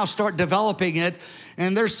want to now start developing it.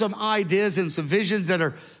 And there's some ideas and some visions that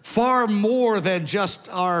are far more than just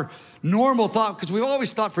our normal thought, because we've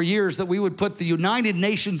always thought for years that we would put the United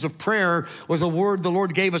Nations of Prayer, was a word the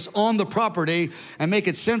Lord gave us, on the property and make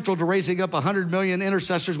it central to raising up 100 million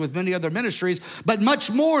intercessors with many other ministries, but much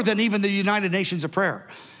more than even the United Nations of Prayer,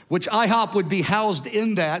 which IHOP would be housed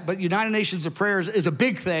in that. But United Nations of Prayer is a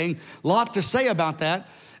big thing, a lot to say about that.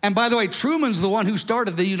 And by the way, Truman's the one who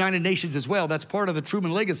started the United Nations as well. That's part of the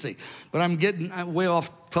Truman legacy. But I'm getting way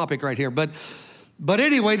off topic right here. But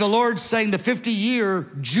anyway, the Lord's saying the 50-year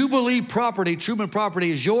Jubilee property, Truman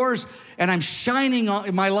property, is yours, and I'm shining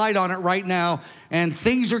my light on it right now, and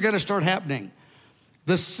things are going to start happening.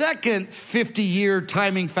 The second 50-year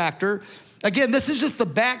timing factor, again, this is just the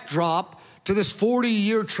backdrop to this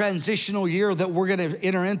 40-year transitional year that we're going to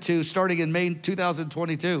enter into starting in May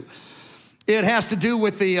 2022. It has to do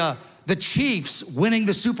with the Chiefs winning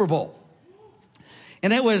the Super Bowl.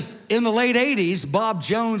 And it was in the late 80s, Bob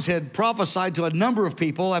Jones had prophesied to a number of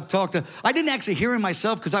people. I didn't actually hear him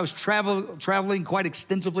myself because I was traveling quite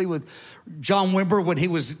extensively with John Wimber when he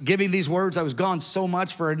was giving these words. I was gone so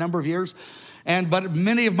much for a number of years. But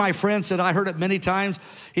many of my friends said, I heard it many times.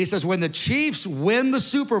 He says, when the Chiefs win the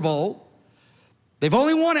Super Bowl, they've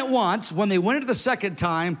only won it once. When they win it the second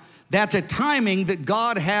time, that's a timing that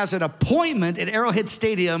God has an appointment at Arrowhead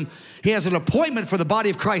Stadium. He has an appointment for the body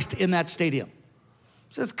of Christ in that stadium.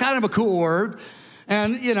 So it's kind of a cool word.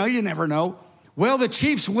 And, you never know. Well, the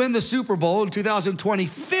Chiefs win the Super Bowl in 2020,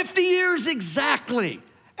 50 years exactly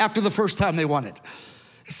after the first time they won it.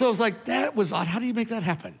 So I was like, that was odd. How do you make that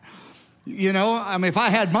happen? If I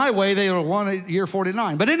had my way, they would have won it year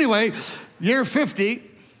 49. But anyway, year 50,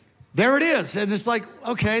 there it is. And it's like,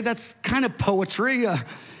 okay, that's kind of poetry.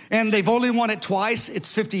 And they've only won it twice.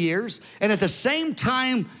 It's 50 years. And at the same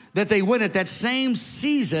time that they win it, that same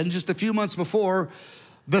season, just a few months before,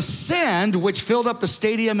 the Send, which filled up the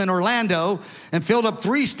stadium in Orlando and filled up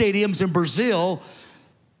 3 stadiums in Brazil,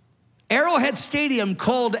 Arrowhead Stadium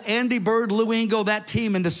called Andy Byrd, Lou Engle, that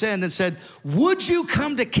team in the Send, and said, would you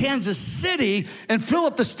come to Kansas City and fill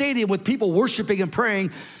up the stadium with people worshiping and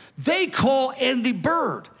praying? They call Andy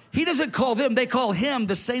Byrd. He doesn't call them. They call him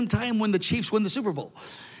the same time when the Chiefs win the Super Bowl.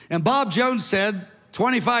 And Bob Jones said,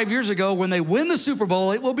 25 years ago, when they win the Super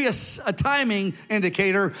Bowl, it will be a timing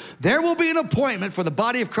indicator. There will be an appointment for the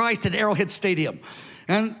body of Christ at Arrowhead Stadium.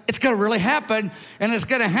 And it's going to really happen. And it's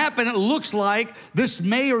going to happen, it looks like, this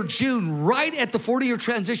May or June, right at the 40-year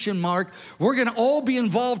transition mark. We're going to all be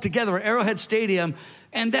involved together at Arrowhead Stadium.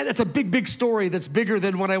 And that's a big, big story that's bigger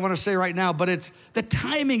than what I want to say right now. But the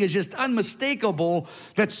timing is just unmistakable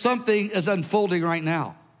that something is unfolding right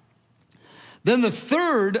now. Then the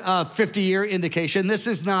third 50-year indication, this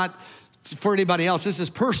is not for anybody else, this is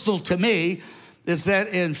personal to me, is that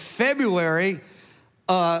in February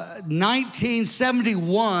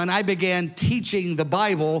 1971, I began teaching the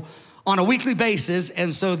Bible on a weekly basis.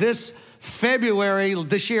 And so this February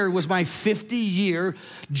this year was my 50-year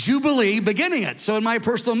jubilee beginning it. So in my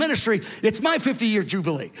personal ministry, it's my 50-year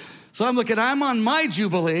jubilee. So I'm on my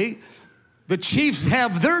jubilee. The Chiefs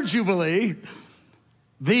have their jubilee.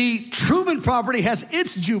 The Truman property has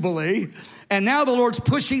its jubilee. And now the Lord's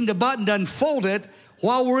pushing the button to unfold it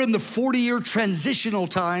while we're in the 40-year transitional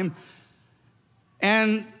time.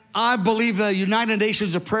 And I believe the United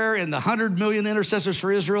Nations of Prayer and the 100 million intercessors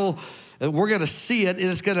for Israel, we're going to see it, and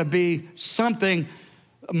it's going to be something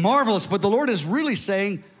marvelous. But the Lord is really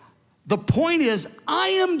saying, the point is, I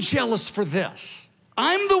am jealous for this.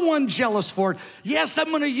 I'm the one jealous for it. Yes, I'm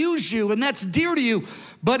going to use you, and that's dear to you.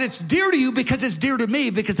 But it's dear to you because it's dear to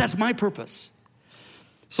me, because that's my purpose.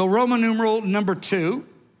 So Roman numeral number 2,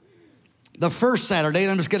 the first Saturday,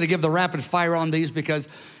 and I'm just going to give the rapid fire on these because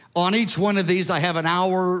on each one of these, I have an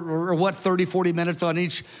hour or 30, 40 minutes on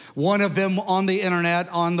each one of them on the internet,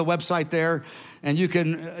 on the website there. And you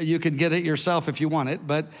can get it yourself if you want it.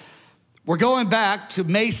 But we're going back to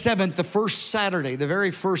May 7th, the first Saturday, the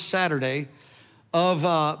very first Saturday of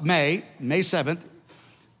May 7th.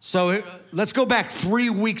 So let's go back 3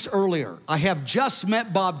 weeks earlier. I have just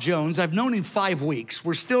met Bob Jones. I've known him 5 weeks.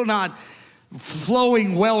 We're still not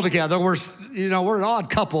flowing well together. We're an odd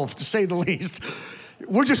couple, to say the least.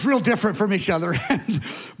 We're just real different from each other.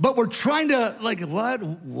 But we're trying to,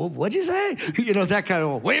 what'd you say? That kind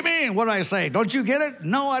of, what do you mean? What did I say? Don't you get it?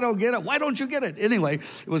 No, I don't get it. Why don't you get it? Anyway,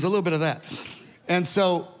 it was a little bit of that. And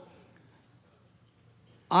so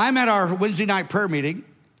I'm at our Wednesday night prayer meeting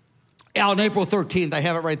on April 13th. I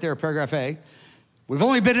have it right there, paragraph A. We've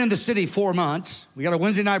only been in the city 4 months. We got a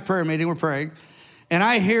Wednesday night prayer meeting. We're praying. And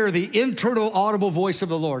I hear the internal audible voice of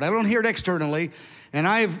the Lord. I don't hear it externally. And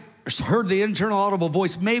I've heard the internal audible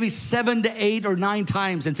voice maybe 7 to 8 or 9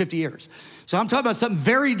 times in 50 years. So I'm talking about something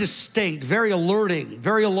very distinct, very alerting,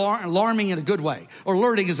 very alarming in a good way. Or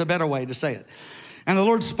alerting is a better way to say it. And the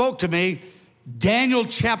Lord spoke to me, Daniel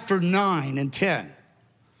chapter 9 and 10.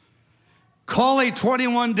 Call a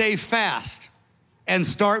 21-day fast and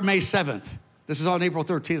start May 7th. This is on April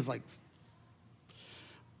 13th.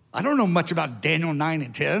 I don't know much about Daniel 9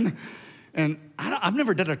 and 10. And I've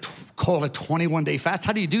never done called a 21-day fast.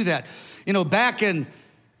 How do you do that? Back in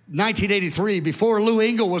 1983, before Lou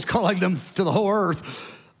Engle was calling them to the whole earth,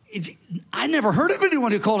 I never heard of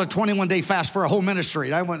anyone who called a 21-day fast for a whole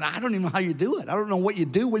ministry. I don't even know how you do it. I don't know what you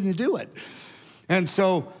do when you do it. And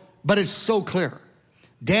so, but it's so clear.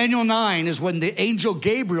 Daniel 9 is when the angel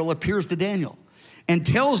Gabriel appears to Daniel and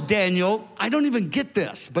tells Daniel, I don't even get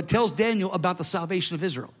this, but tells Daniel about the salvation of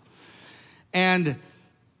Israel. And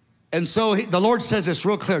so the Lord says this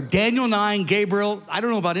real clear. Daniel 9, Gabriel, I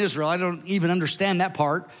don't know about Israel. I don't even understand that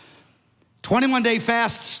part. 21-day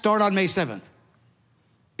fast start on May 7th.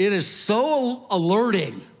 It is so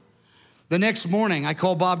alerting. The next morning, I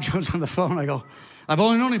call Bob Jones on the phone. I go, I've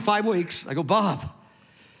only known him 5 weeks. I go, Bob.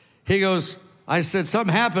 He goes, I said,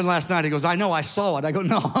 something happened last night. He goes, I know, I saw it. I go,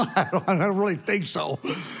 no, I don't really think so.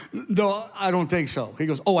 No, I don't think so. He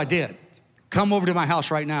goes, oh, I did. Come over to my house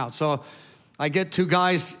right now. So I get 2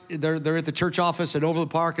 guys, they're at the church office at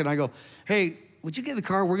Overland Park, and I go, hey, would you get in the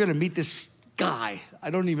car? We're going to meet this guy.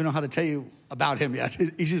 I don't even know how to tell you about him yet.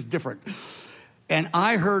 He's just different. And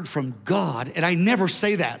I heard from God, and I never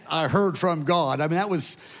say that. I heard from God. I mean, that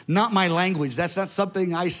was not my language. That's not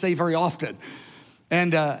something I say very often.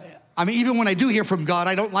 And even when I do hear from God,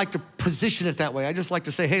 I don't like to position it that way. I just like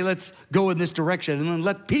to say, hey, let's go in this direction. And then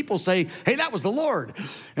let people say, hey, that was the Lord.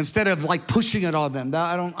 Instead of pushing it on them.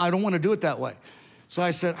 I don't want to do it that way. So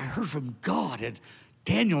I said, I heard from God and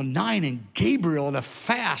Daniel 9 and Gabriel in a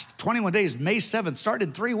fast, 21 days, May 7th, start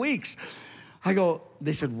in 3 weeks.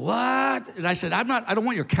 They said, what? And I said, I don't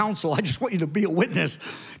want your counsel. I just want you to be a witness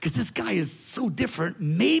because this guy is so different.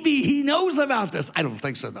 Maybe he knows about this. I don't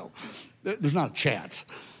think so, though. There's not a chance.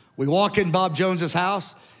 We walk in Bob Jones's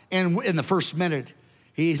house, and in the first minute,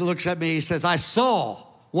 he looks at me, he says, I saw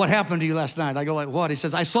what happened to you last night. I go, like, what? He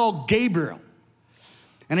says, I saw Gabriel.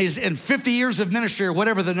 And he's in 50 years of ministry, or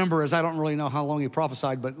whatever the number is. I don't really know how long he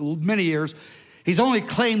prophesied, but many years. He's only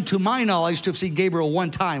claimed, to my knowledge, to have seen Gabriel one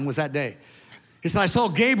time, was that day. He said, I saw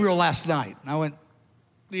Gabriel last night. And I went,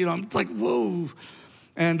 it's like, whoa.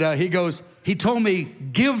 And he told me,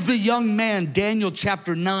 give the young man Daniel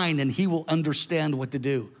chapter 9 and he will understand what to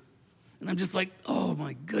do. And I'm just like, oh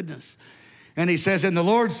my goodness. And he says, and the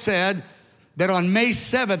Lord said that on May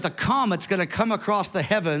 7th, a comet's gonna come across the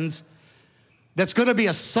heavens that's gonna be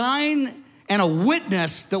a sign and a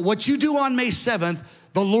witness that what you do on May 7th,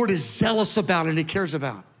 the Lord is zealous about and he cares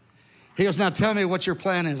about. He goes, now tell me what your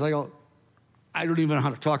plan is. I go, I don't even know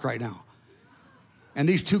how to talk right now. And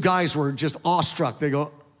these two guys were just awestruck. They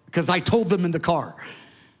go, because I told them in the car.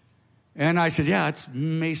 And I said, yeah, it's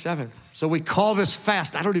May 7th. So we call this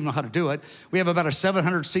fast. I don't even know how to do it. We have about a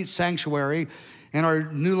 700-seat sanctuary in our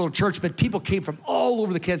new little church, but people came from all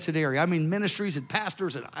over the Kansas City area. I mean, ministries and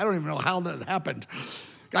pastors, and I don't even know how that happened.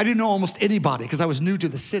 I didn't know almost anybody because I was new to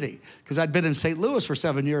the city, because I'd been in St. Louis for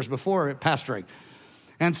 7 years before pastoring.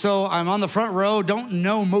 And so I'm on the front row, don't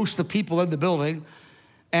know most of the people in the building,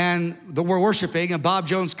 and we're worshiping, and Bob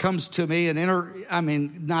Jones comes to me and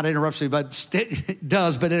not interrupts me, but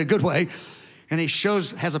does, but in a good way. And he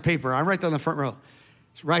has a paper. I'm right there on the front row.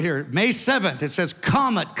 It's right here. May 7th, it says,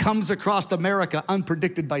 comet comes across America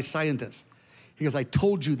unpredicted by scientists. He goes, I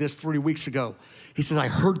told you this 3 weeks ago. He says, I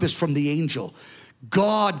heard this from the angel.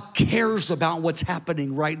 God cares about what's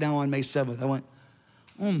happening right now on May 7th. I went,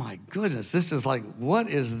 oh my goodness, this is like, what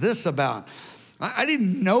is this about? I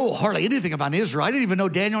didn't know hardly anything about Israel. I didn't even know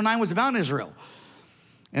Daniel 9 was about Israel.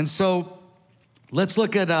 And so let's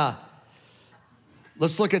look at top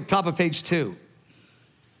of page 2.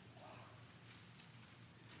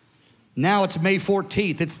 Now it's May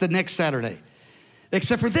 14th. It's the next Saturday.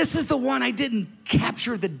 Except for this is the one I didn't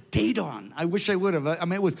capture the date on. I wish I would have. I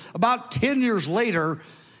mean, it was about 10 years later,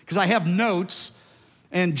 because I have notes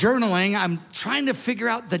and journaling. I'm trying to figure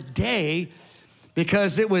out the day,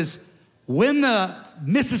 because it was when the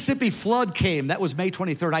Mississippi flood came. That was May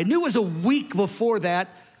 23rd. I knew it was a week before that,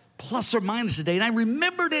 plus or minus a day. And I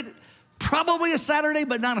remembered it probably a Saturday,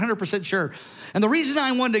 but not 100% sure. And the reason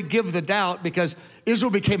I wanted to give the doubt, because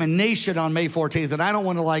Israel became a nation on May 14th, and I don't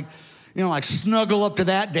want to snuggle up to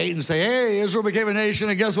that date and say, hey, Israel became a nation,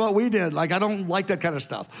 and guess what we did? I don't like that kind of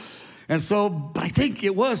stuff. And so, but I think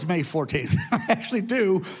it was May 14th. I actually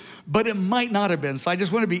do, but it might not have been. So I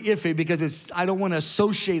just want to be iffy, because I don't want to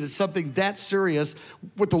associate something that serious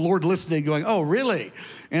with the Lord listening, going, oh, really?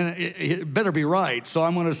 And it better be right. So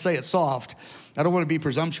I'm going to say it soft. I don't want to be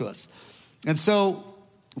presumptuous. And so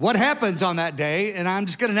what happens on that day, and I'm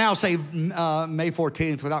just going to now say May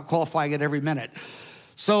 14th without qualifying it every minute.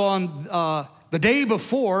 So on the day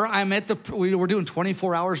before, we were doing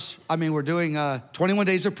 24 hours. We're doing 21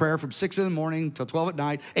 days of prayer from 6 in the morning till 12 at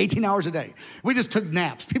night, 18 hours a day. We just took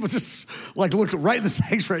naps. People just looked right in the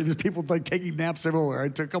sanctuary. There's people taking naps everywhere. I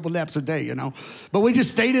took a couple naps a day, But we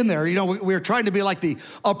just stayed in there. We were trying to be like the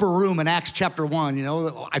upper room in Acts chapter 1,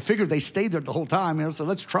 I figured they stayed there the whole time, so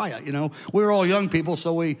let's try it, We were all young people,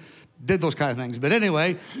 so we did those kind of things. But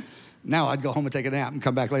anyway, now I'd go home and take a nap and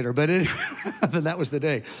come back later. But that was the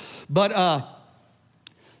day. But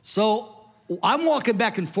so I'm walking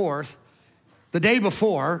back and forth the day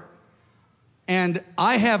before, and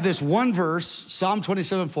I have this one verse, Psalm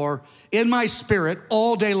 27:4, in my spirit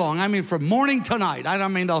all day long. From morning to night.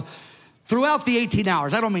 Throughout the 18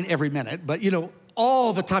 hours. I don't mean every minute, but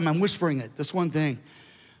all the time I'm whispering it. This one thing,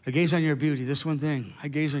 I gaze on your beauty. This one thing, I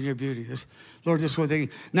gaze on your beauty. Lord, this one thing.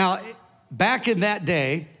 Now, back in that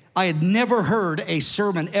day, I had never heard a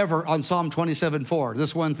sermon ever on Psalm 27:4.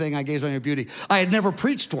 This one thing, I gaze on your beauty. I had never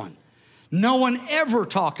preached one. No one ever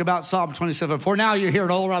talked about Psalm 27:4. Now you hear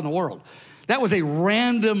it all around the world. That was a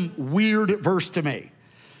random, weird verse to me.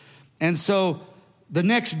 And so the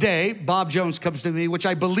next day, Bob Jones comes to me, which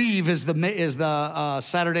I believe is the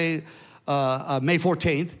Saturday, May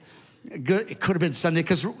 14th. It could have been Sunday,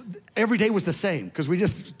 because every day was the same, because we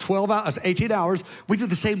just 18 hours, we did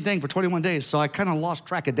the same thing for 21 days, so I kind of lost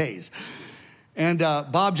track of days. And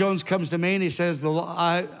Bob Jones comes to me and he says,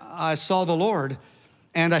 I saw the Lord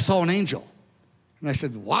and I saw an angel. And I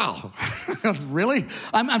said, wow, really?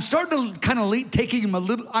 I'm starting to kind of taking him a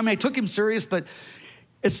little, I took him serious, but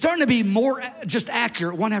it's starting to be more just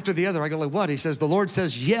accurate one after the other. I go, what? He says, the Lord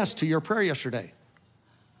says yes to your prayer yesterday.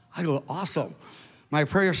 I go, awesome. My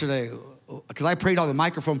prayer yesterday, because I prayed on the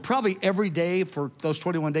microphone probably every day for those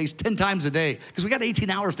 21 days, 10 times a day, because we got 18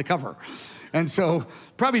 hours to cover. And so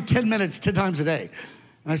probably 10 minutes, 10 times a day.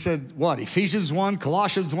 And I said, what? Ephesians 1,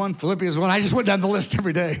 Colossians 1, Philippians 1. I just went down the list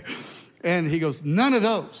every day. And he goes, none of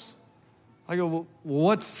those. I go, well,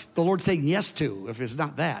 what's the Lord saying yes to if it's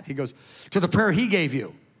not that? He goes, to the prayer he gave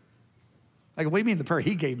you. I go, what do you mean the prayer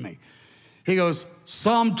he gave me? He goes,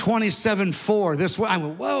 Psalm 27:4. This way. I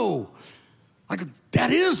went, whoa. I go,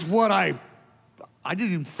 that is what I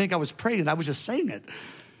didn't even think I was praying. I was just saying it.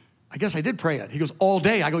 I guess I did pray it. He goes, all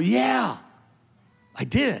day. I go, yeah, I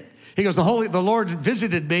did. He goes, the Lord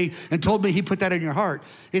visited me and told me he put that in your heart.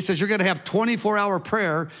 He says, you're going to have 24-hour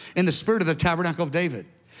prayer in the spirit of the tabernacle of David.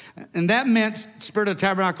 And that meant spirit of the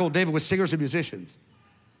tabernacle of David with singers and musicians.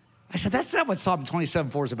 I said, that's not what Psalm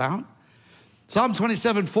 27:4 is about. Psalm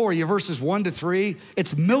 27:4, your verses 1-3,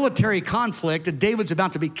 it's military conflict and David's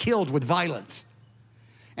about to be killed with violence.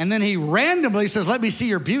 And then he randomly says, let me see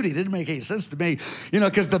your beauty. It didn't make any sense to me,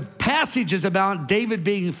 because the passage is about David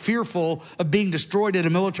being fearful of being destroyed in a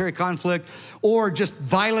military conflict or just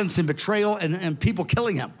violence and betrayal and people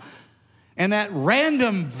killing him. And that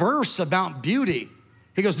random verse about beauty,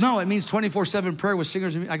 he goes, no, it means 24/7 prayer with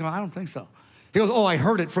singers. I go, I don't think so. He goes, oh, I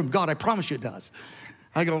heard it from God. I promise you it does.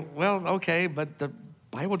 I go, well, okay, but the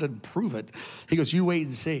Bible doesn't prove it. He goes, you wait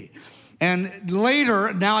and see. And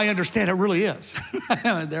later, now I understand it really is.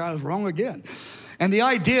 There I was wrong again. And the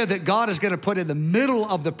idea that God is going to put in the middle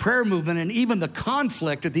of the prayer movement and even the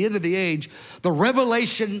conflict at the end of the age, the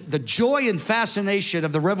revelation, the joy and fascination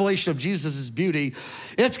of the revelation of Jesus' beauty,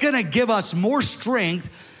 it's going to give us more strength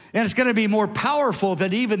and it's going to be more powerful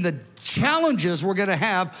than even the challenges we're going to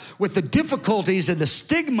have with the difficulties and the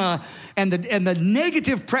stigma and the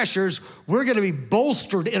negative pressures. We're going to be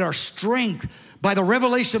bolstered in our strength by the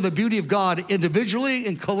revelation of the beauty of God individually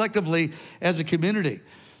and collectively as a community.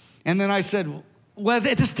 And then I said, well,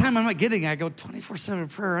 at this time I'm not getting it. I go, 24/7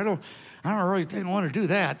 prayer. I don't really think I want to do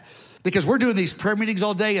that because we're doing these prayer meetings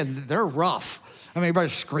all day and they're rough. I mean,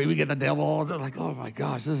 everybody's screaming at the devil. They're like, oh my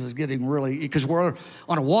gosh, this is getting really, because we're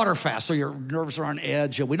on a water fast, so your nerves are on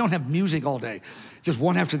edge. And we don't have music all day. Just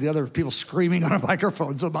one after the other, people screaming on a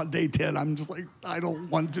microphone. So about day 10, I'm just like, I don't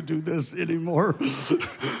want to do this anymore.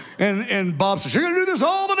 and Bob says, you're going to do this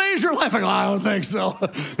all the days of your life? I go, I don't think so.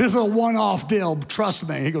 This is a one-off deal. Trust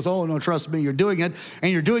me. He goes, oh, no, trust me. You're doing it,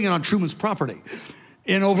 and you're doing it on Truman's property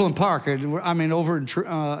in Overland Park. Over in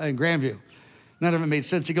Grandview. None of it made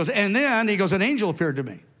sense. He goes, and then he goes, an angel appeared to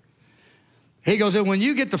me. He goes, and when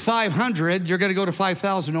you get to 500, you're going to go to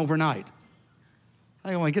 5,000 overnight.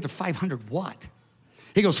 I go, when I get to 500, what?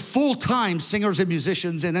 He goes, full-time singers and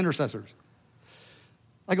musicians and intercessors.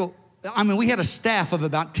 I go, we had a staff of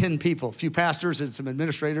about 10 people, a few pastors and some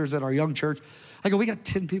administrators at our young church. I go, we got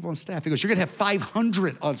 10 people on staff. He goes, you're going to have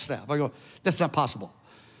 500 on staff. I go, that's not possible.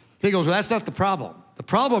 He goes, well, that's not the problem. The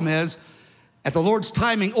problem is, at the Lord's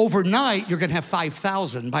timing, overnight, you're going to have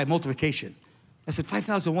 5,000 by multiplication. I said,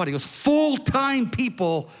 5,000 what? He goes, full-time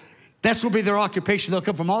people, that's will be their occupation. They'll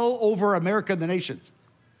come from all over America and the nations.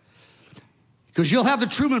 Because you'll have the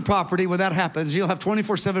Truman property when that happens. You'll have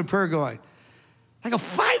 24/7 prayer going. I go,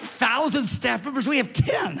 5,000 staff members? We have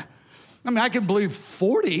 10. I can believe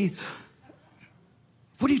 40.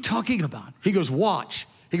 What are you talking about? He goes, watch.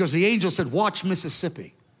 He goes, the angel said, watch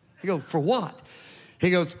Mississippi. I go, for what?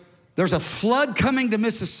 He goes, there's a flood coming to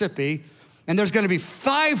Mississippi, and there's going to be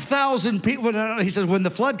 5,000 people. He says, when the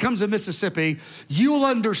flood comes to Mississippi, you'll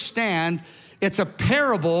understand it's a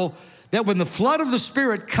parable that when the flood of the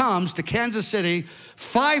Spirit comes to Kansas City,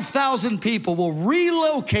 5,000 people will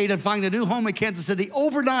relocate and find a new home in Kansas City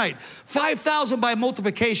overnight. 5,000 by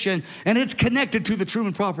multiplication, and it's connected to the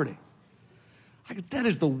Truman property. That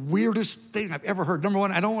is the weirdest thing I've ever heard. Number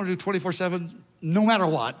one, I don't want to do 24/7, no matter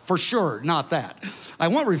what, for sure, not that. I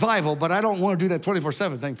want revival, but I don't want to do that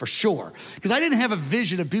 24/7 thing for sure. Because I didn't have a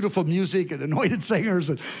vision of beautiful music and anointed singers,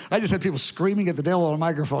 and I just had people screaming at the devil on a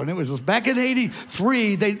microphone. It was just, back in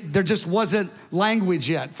 83, there just wasn't language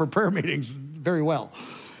yet for prayer meetings very well.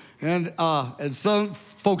 And some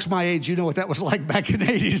folks my age, you know what that was like back in the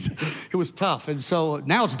 80s. It was tough. And so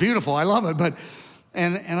now it's beautiful. I love it, but...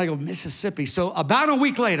 And I go, Mississippi. So about a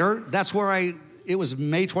week later, that's where it was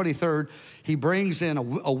May 23rd. He brings in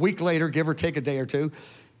a week later, give or take a day or two.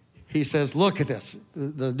 He says, look at this.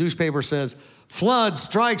 The newspaper says, flood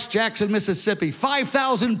strikes Jackson, Mississippi.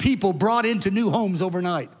 5,000 people brought into new homes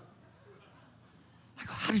overnight. I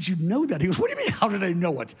go, how did you know that? He goes, what do you mean, how did I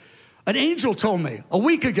know it? An angel told me a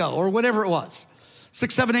week ago or whatever it was,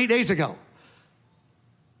 6, 7, 8 days ago.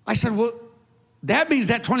 I said, well, that means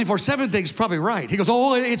that 24/7 thing's probably right. He goes,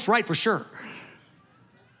 oh, it's right for sure.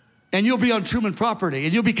 And you'll be on Truman property,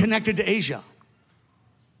 and you'll be connected to Asia.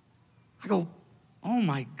 I go, oh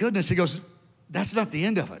my goodness. He goes, that's not the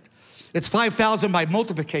end of it. It's 5,000 by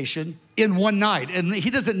multiplication in one night. And he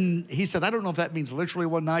said, I don't know if that means literally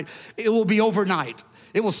one night. It will be overnight.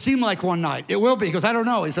 It will seem like one night. It will be. He goes, I don't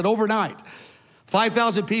know. He said, overnight,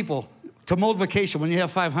 5,000 people to multiplication when you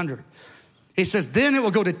have 500. He says, then it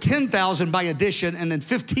will go to 10,000 by addition and then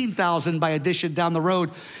 15,000 by addition down the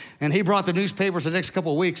road. And he brought the newspapers the next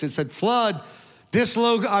couple of weeks and said, flood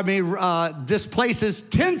displaces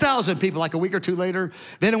 10,000 people like a week or two later.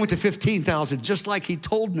 Then it went to 15,000, just like he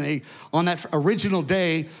told me on that original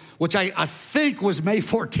day, which I think was May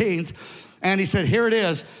 14th. And he said, here it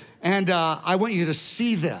is. And I want you to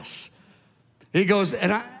see this. He goes,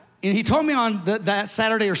 and he told me on that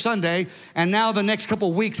Saturday or Sunday, and now the next couple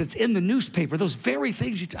of weeks, it's in the newspaper. Those very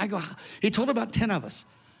things. He told about 10 of us.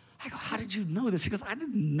 I go, how did you know this? He goes, I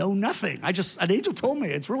didn't know nothing. An angel told me.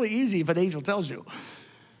 It's really easy if an angel tells you.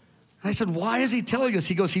 And I said, why is he telling us?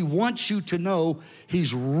 He goes, he wants you to know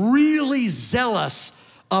he's really zealous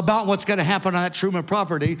about what's going to happen on that Truman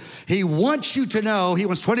property. He wants you to know, he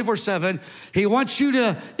wants 24/7. He wants you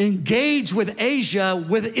to engage with Asia,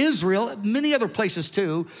 with Israel, many other places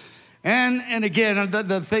too. And again,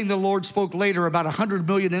 the thing the Lord spoke later about 100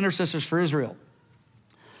 million intercessors for Israel.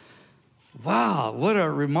 Wow, what a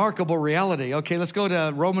remarkable reality. Okay, let's go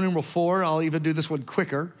to Roman numeral 4. I'll even do this one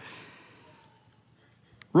quicker.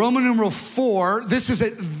 Roman numeral 4, this is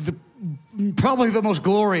probably the most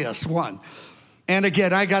glorious one. And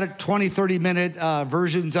again, I got 20, 30-minute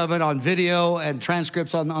versions of it on video and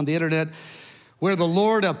transcripts on the internet, where the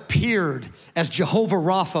Lord appeared as Jehovah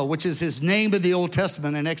Rapha, which is his name in the Old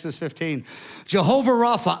Testament in Exodus 15. Jehovah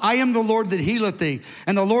Rapha, I am the Lord that healeth thee.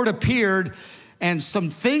 And the Lord appeared, and some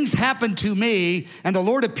things happened to me, and the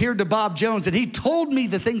Lord appeared to Bob Jones, and he told me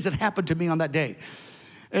the things that happened to me on that day.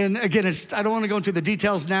 And again, I don't want to go into the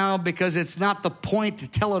details now because it's not the point to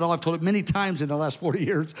tell it all. I've told it many times in the last 40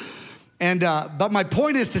 years. But my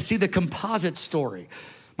point is to see the composite story.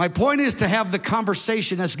 My point is to have the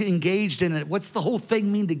conversation that's engaged in it. What's the whole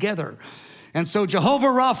thing mean together? And so Jehovah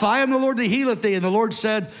Rapha, I am the Lord that healeth thee. And the Lord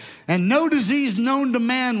said, and no disease known to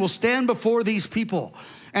man will stand before these people.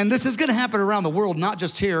 And this is going to happen around the world, not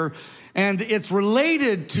just here. And it's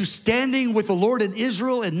related to standing with the Lord in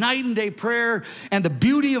Israel and night and day prayer and the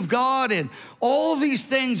beauty of God. And all of these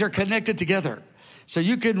things are connected together. So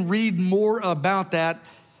you can read more about that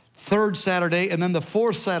third Saturday. And then the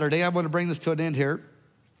fourth Saturday, I want to bring this to an end here.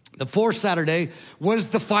 The fourth Saturday was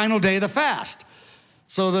the final day of the fast.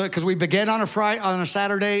 So because we began on a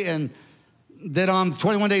Saturday, and then on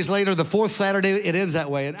 21 days later, the fourth Saturday, it ends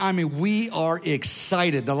that way. And I mean, we are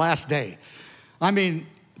excited the last day. I mean,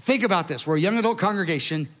 think about this. We're a young adult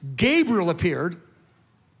congregation. Gabriel appeared.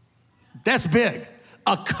 That's big.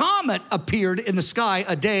 A comet appeared in the sky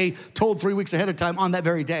a day told 3 weeks ahead of time on that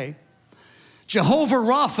very day. Jehovah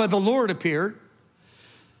Rapha, the Lord, appeared.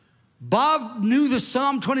 Bob knew the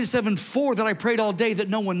Psalm 27:4 that I prayed all day that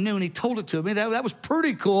no one knew, and he told it to me. That was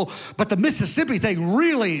pretty cool, but the Mississippi thing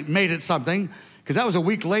really made it something, because that was a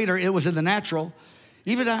week later. It was in the natural.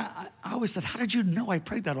 Even I always said, how did you know I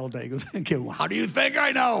prayed that all day? He goes, okay, well, how do you think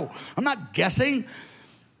I know? I'm not guessing.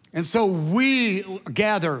 And so we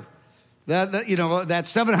gather that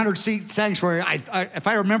 700-seat sanctuary. If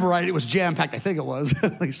I remember right, it was jam-packed. I think it was.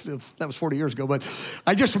 At least that was 40 years ago. But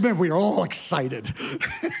I just remember we were all excited.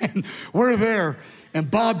 And we're there, and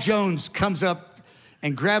Bob Jones comes up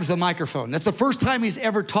and grabs the microphone. That's the first time he's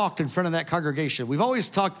ever talked in front of that congregation. We've always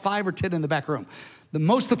talked 5 or 10 in the back room.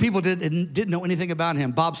 Most of the people didn't know anything about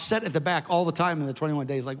him. Bob sat at the back all the time in the 21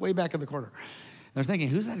 days, like way back in the corner. They're thinking,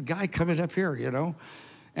 who's that guy coming up here,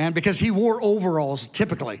 And because he wore overalls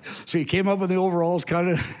typically. So he came up with the overalls, kind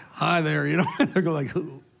of, hi there, And they're going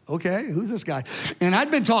like, okay, who's this guy? And I'd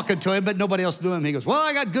been talking to him, but nobody else knew him. He goes, well,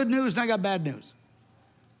 I got good news and I got bad news.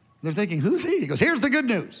 They're thinking, who's he? He goes, here's the good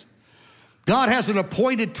news. God has an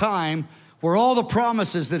appointed time where all the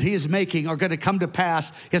promises that he is making are going to come to pass.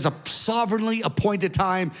 He has a sovereignly appointed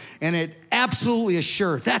time, and it absolutely is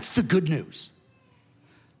sure. That's the good news.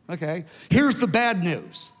 Okay, here's the bad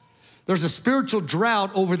news. There's a spiritual drought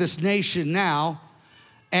over this nation now,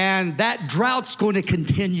 and that drought's going to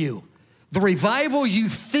continue. The revival you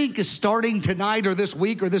think is starting tonight or this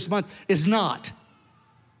week or this month is not.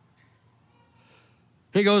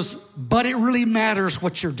 He goes, but it really matters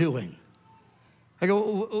what you're doing. I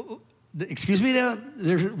go, excuse me,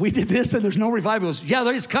 we did this and there's no revival. He goes, yeah,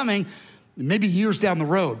 it's coming, maybe years down the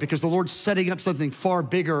road, because the Lord's setting up something far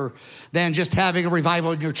bigger than just having a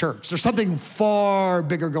revival in your church. There's something far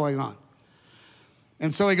bigger going on.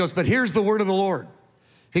 And so he goes, but here's the word of the Lord.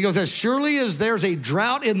 He goes, as surely as there's a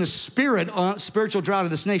drought in the spiritual drought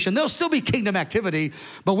of this nation, there'll still be kingdom activity,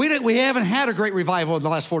 but we haven't had a great revival in the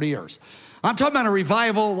last 40 years. I'm talking about a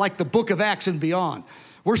revival like the book of Acts and beyond,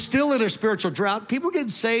 We're still in a spiritual drought. People are getting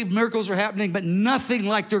saved, miracles are happening, but nothing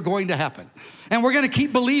like they're going to happen. And we're going to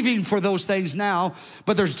keep believing for those things now,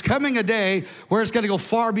 but there's coming a day where it's going to go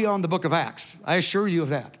far beyond the book of Acts. I assure you of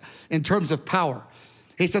that, in terms of power.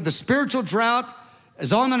 He said the spiritual drought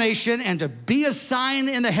is on the nation, and to be a sign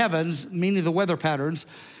in the heavens, meaning the weather patterns,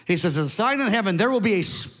 he says, as a sign in heaven, there will be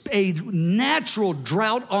a natural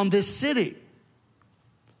drought on this city.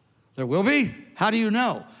 There will be? How do you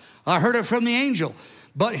know? I heard it from the angel.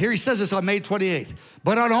 But here he says this on May 28th.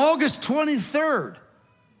 But on August 23rd,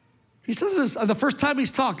 he says this the first time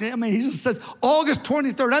he's talking. I mean, he just says August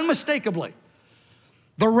 23rd, unmistakably,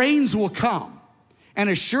 the rains will come. And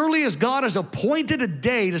as surely as God has appointed a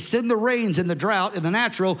day to send the rains in the drought, in the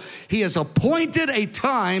natural, he has appointed a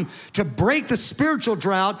time to break the spiritual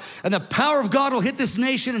drought, and the power of God will hit this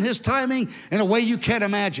nation in his timing in a way you can't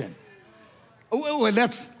imagine. Oh, and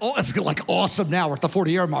that's like awesome now. We're at the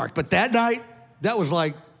 40-year mark. But that night, that was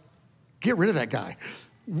like, get rid of that guy.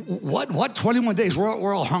 What? 21 days?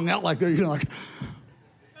 We're all hung out like they're, like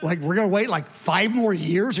we're going to wait like 5 more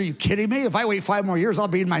years? Are you kidding me? If I wait 5 more years, I'll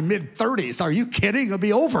be in my mid-30s. Are you kidding? It'll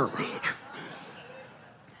be over.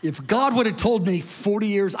 If God would have told me 40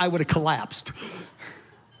 years, I would have collapsed.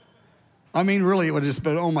 I mean, really, it would have just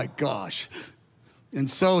been, oh my gosh. And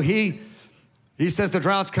so he says the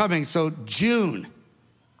drought's coming. So June,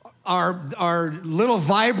 our little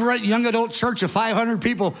vibrant young adult church of 500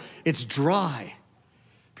 people, it's dry.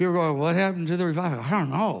 People are going, what happened to the revival? I don't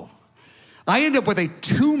know. I ended up with a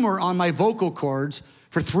tumor on my vocal cords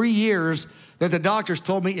for 3 years that the doctors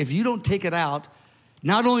told me, if you don't take it out,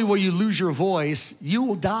 not only will you lose your voice, you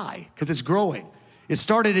will die because it's growing. It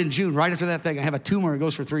started in June, right after that thing. I have a tumor, it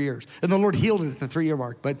goes for 3 years. And the Lord healed it at the 3-year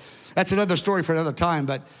mark. But that's another story for another time.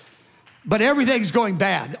 But everything's going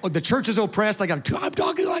bad. The church is oppressed. I'm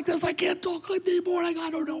talking like this. I can't talk like anymore. I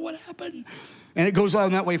don't know what happened. And it goes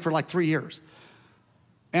on that way for like 3 years.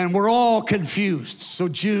 And we're all confused. So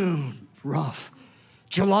June, rough.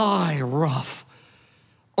 July, rough.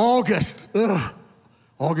 August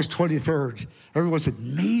 23rd. Everyone said,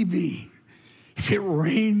 maybe if it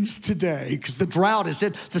rains today, because the drought is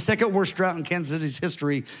it's the second worst drought in Kansas City's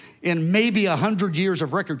history in maybe 100 years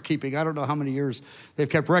of record keeping. I don't know how many years they've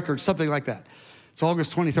kept records, something like that. It's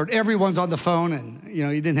August 23rd. Everyone's on the phone, and you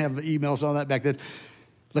didn't have emails and all that back then.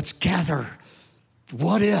 Let's gather.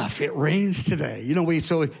 What if it rains today? We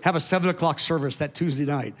have a 7 o'clock service that Tuesday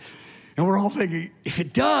night. And we're all thinking, if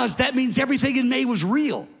it does, that means everything in May was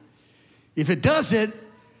real. If it doesn't,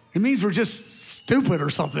 it means we're just stupid or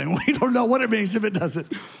something. We don't know what it means if it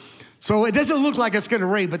doesn't. So it doesn't look like it's going to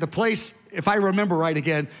rain, but the place, if I remember right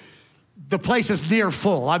again, the place is near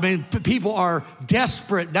full. I mean, people are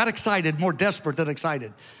desperate, not excited, more desperate than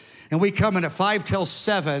excited. And we come in at 5 till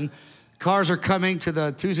 7. Cars are coming to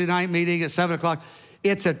the Tuesday night meeting at 7 o'clock.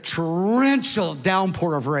 It's a torrential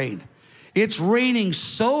downpour of rain. It's raining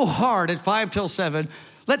so hard at 5 till 7.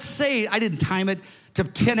 Let's say, I didn't time it, to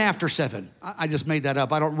 10 after 7. I just made that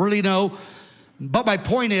up. I don't really know. But my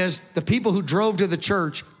point is, the people who drove to the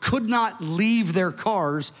church could not leave their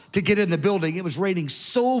cars to get in the building. It was raining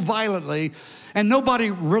so violently, and nobody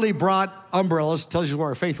really brought umbrellas. Tells you where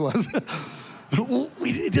our faith was.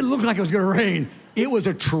 It didn't look like it was going to rain. It was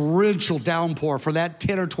a torrential downpour for that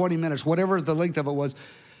 10 or 20 minutes, whatever the length of it was.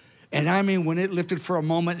 And I mean, when it lifted for a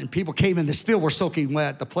moment and people came in, they still were soaking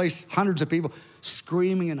wet. The place, hundreds of people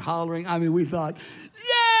screaming and hollering. I mean, we thought,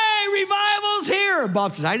 yay, revival's here. And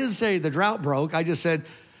Bob says, I didn't say the drought broke. I just said,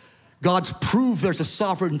 God's proved there's a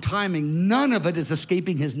sovereign timing. None of it is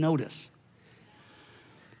escaping his notice.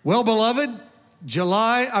 Well, beloved,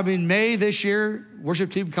 May this year,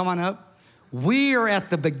 worship team, come on up. We are at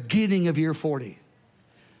the beginning of year 40.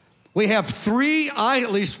 We have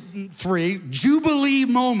at least three Jubilee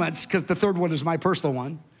moments, because the third one is my personal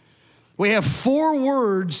one. We have 4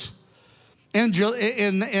 words in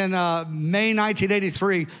May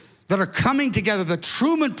 1983 that are coming together. The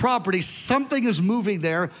Truman property, something is moving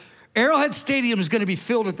there. Arrowhead Stadium is going to be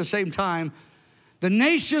filled at the same time. The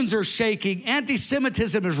nations are shaking.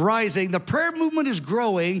 Anti-Semitism is rising. The prayer movement is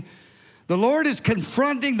growing. The Lord is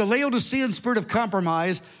confronting the Laodicean spirit of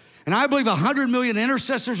compromise. And I believe 100 million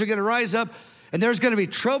intercessors are going to rise up, and there's going to be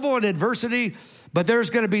trouble and adversity, but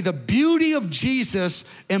there's going to be the beauty of Jesus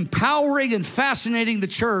empowering and fascinating the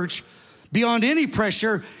church beyond any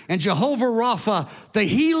pressure, and Jehovah Rapha, the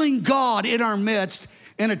healing God in our midst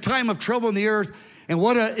in a time of trouble in the earth. And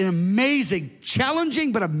what an amazing,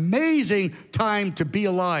 challenging, but amazing time to be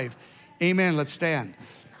alive. Amen. Let's stand.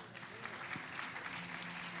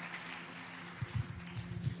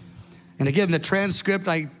 And again, the transcript,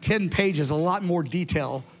 10 pages, a lot more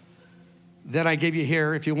detail than I gave you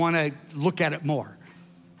here if you want to look at it more.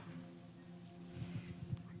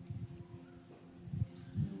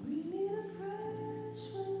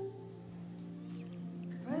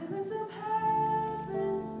 fragrance of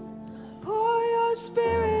heaven, pour your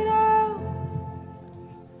spirit out,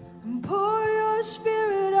 and pour your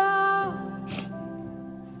spirit out.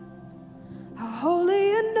 A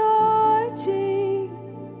holy anointing,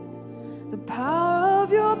 the power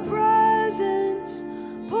of your presence,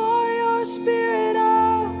 pour your spirit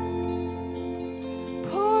out,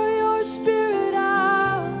 pour your spirit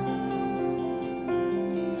out.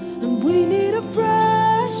 And we need a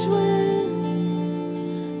fresh wind,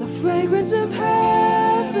 the fragrance of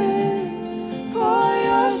heaven, pour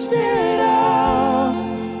your spirit out,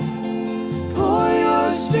 pour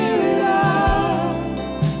your spirit out.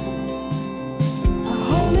 A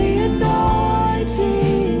holy anointing,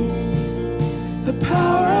 the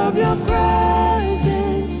power of your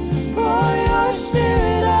presence, pour your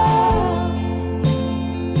spirit out,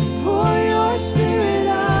 pour your spirit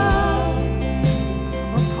out,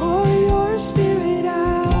 or pour your spirit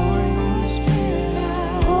out, pour your spirit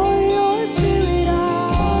out, pour your spirit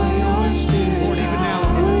out, pour your spirit. Lord, even now,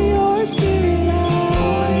 pour your spirit out,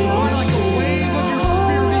 Lord, like a wave of your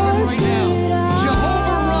spirit even right now.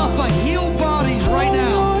 Jehovah Rapha, heal bodies right now.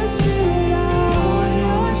 pour your spirit out, pour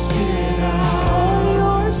your spirit out, pour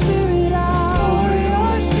your spirit out, pour your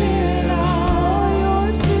spirit out, pour your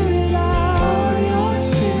spirit out, pour your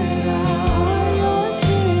spirit out, pour your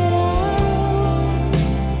spirit out.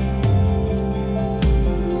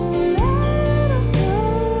 Light of the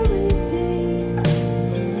redeemed,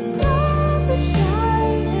 prophesy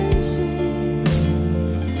and sing.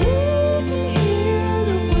 We can hear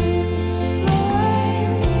the wind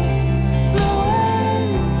blowing,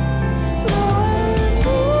 blowing, blowing.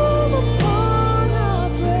 Move upon our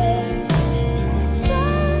praise.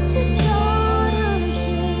 Sons and daughters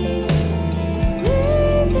sing. We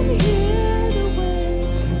can hear the wind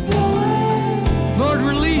blowing. Lord,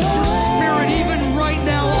 release your spirit even right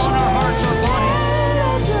now on our hearts, our bodies,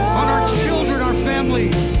 on our children, our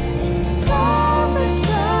families.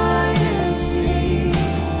 Prophesy and sing.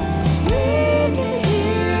 We can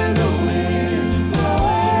hear the wind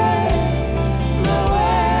blowing,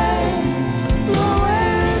 blowing,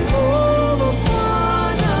 blowing. Move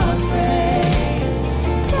upon our praise.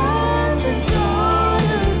 Sons and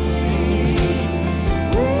daughters sing.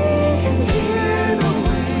 We can hear the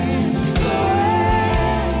wind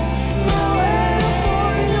blowing, blowing.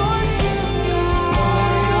 Pour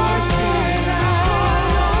your spirit out, pour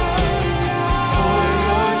your spirit out, pour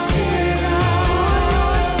your spirit out,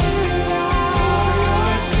 pour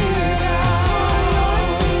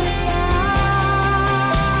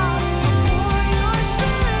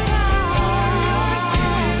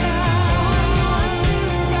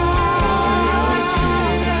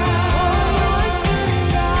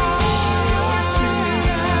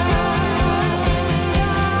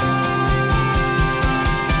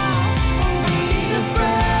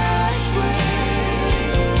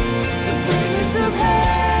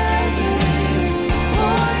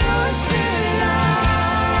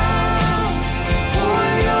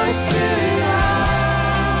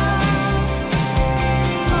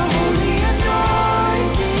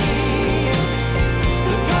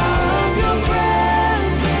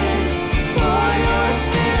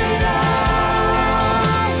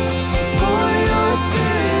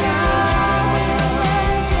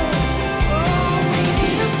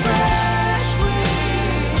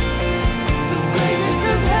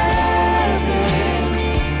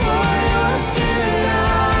your spirit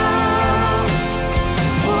out,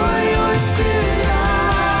 pour your spirit out,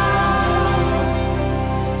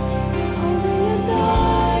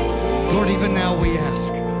 Lord, even now we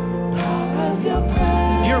ask.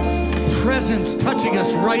 Your presence touching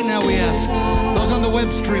us right now, we ask. Those on the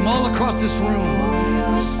web stream, all across this room.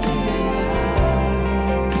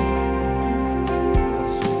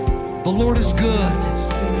 The Lord is good.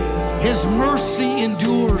 His mercy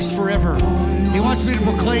endures forever. He wants me to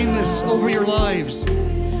proclaim this over your lives.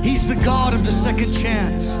 He's the God of the second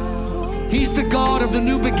chance. He's the God of the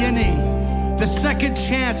new beginning. The second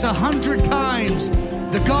chance 100 times.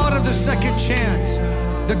 The God of the second chance.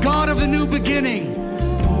 The God of the new beginning.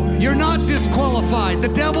 You're not disqualified. The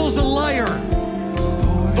devil's a liar.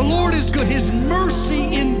 The Lord is good. His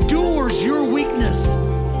mercy endures your weakness.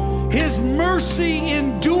 His mercy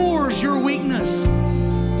endures your weakness.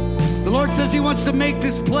 The Lord says He wants to make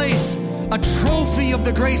this place a trophy of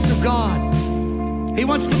the grace of God. He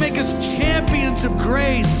wants to make us champions of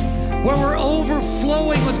grace, where we're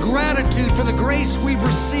overflowing with gratitude for the grace we've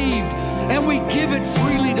received, and we give it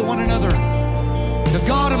freely to one another. The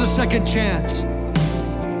God of the second chance.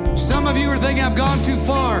 Some of you are thinking, I've gone too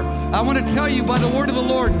far. I want to tell you by the word of the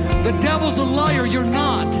Lord, the devil's a liar. You're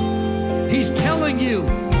not. He's telling you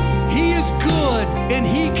He is good and and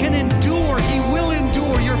He can endure, He will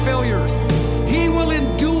endure your failures. He will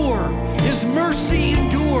endure. His mercy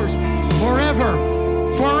endures forever,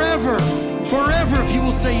 forever, forever if you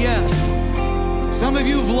will say yes. Some of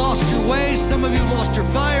you have lost your way. Some of you have lost your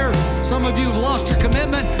fire. Some of you have lost your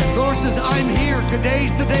commitment. The Lord says, I'm here.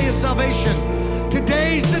 Today's the day of salvation.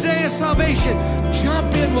 Today's the day of salvation.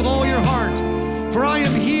 Jump in with all your heart, for I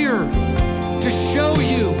am here to show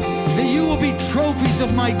you that you will be trophies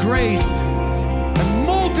of my grace. And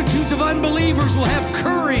multitudes of unbelievers will have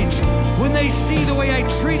courage when they see the way I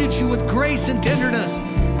treated you with grace and tenderness.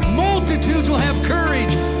 Multitudes will have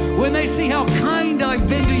courage when they see how kind I've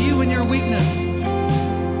been to you in your weakness.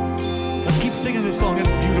 Let's keep singing this song.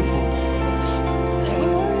 It's beautiful.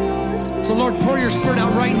 So Lord, pour your Spirit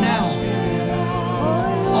out right now,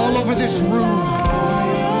 all over this room.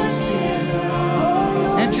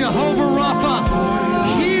 And Jehovah Rapha,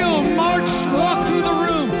 heal, march, walk through the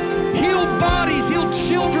room. Heal bodies, heal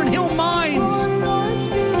children, heal minds,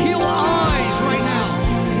 heal eyes right now.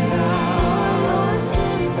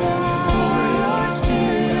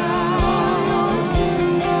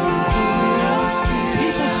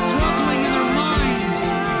 People struggling in their minds.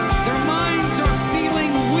 Their minds are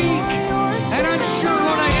feeling weak and unsure.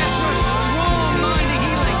 Lord, I ask for a strong mind to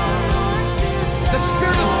healing. The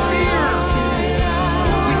spirit of fear,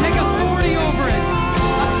 we take authority over it.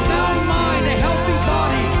 A sound mind, a healthy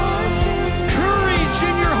body. Courage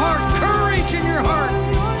in your heart, courage in your heart.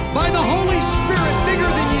 By the Holy Spirit,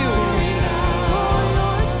 bigger than you.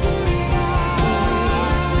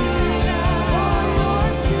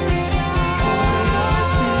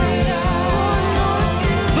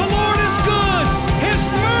 The Lord is good. His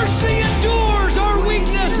mercy endures our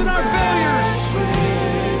weakness and our failures.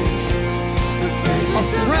 A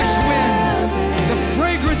fresh wind, the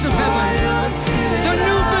fragrance of heaven, the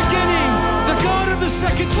new beginning, the God of the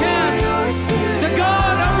second chance, the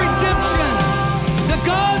God of redemption, the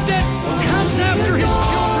God that comes after his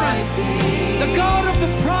children, the God of the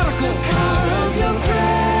prodigal.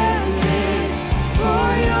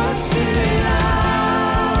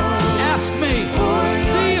 Ask me,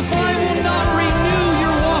 see if I will not renew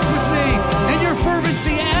your walk with me and your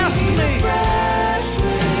fervency. Ask me.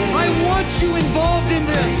 I want you involved in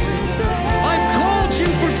this. I've called you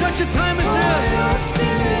for such a time as this.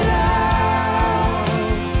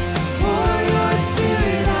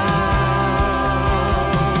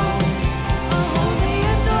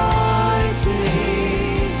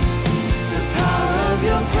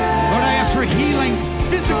 Lord, I ask for healing,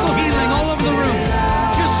 physical healing all over the room.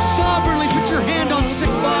 Just sovereignly put your hand on sick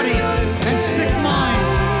bodies and sick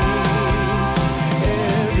minds.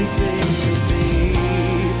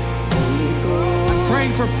 I'm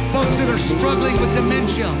praying for folks that are struggling with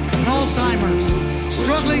dementia and Alzheimer's,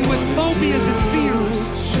 struggling with phobias and fears,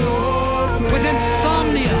 with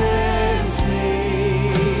insomnia,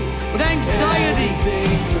 with anxiety.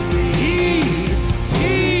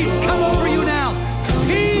 Peace come over you now.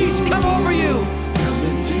 Peace come over you. Come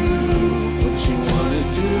and do what you want to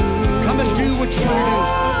do. Come and do what you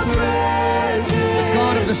want to do. The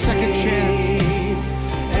God of the second chance.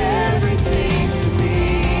 Everything to me.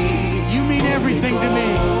 You mean everything to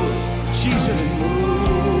me, Jesus.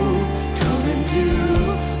 Come and do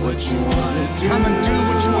what you want to do. Come and do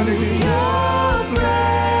what you want to do.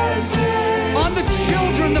 On the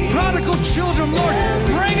children, the prodigal children, Lord,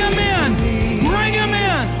 bring them in. Bring them in.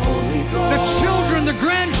 The children, the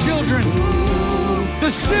grandchildren, the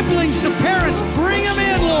siblings, the parents, bring them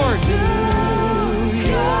in, Lord.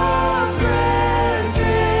 Your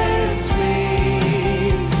presence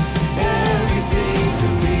means everything to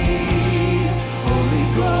me. Holy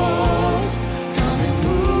Ghost, come and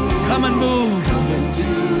move. Come and move. Come and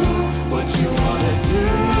do what you want to do.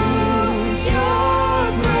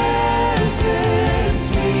 Your presence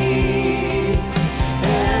means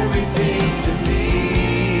everything to me.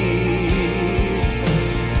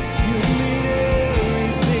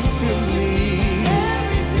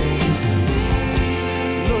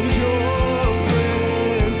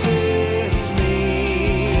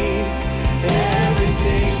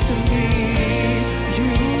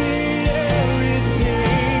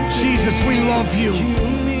 We love you.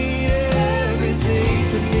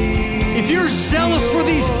 If you're zealous for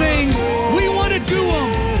these things, we want to do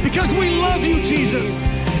them because we love you, Jesus.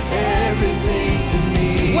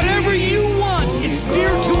 Whatever you want, it's dear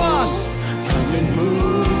to us. Come and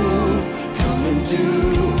move, come and do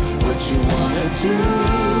what you want to do.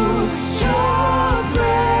 Your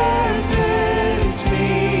presence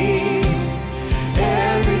means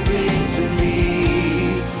everything to me.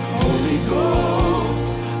 Holy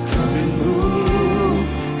Ghost, come and move,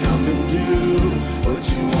 come and do what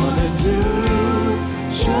you want to do.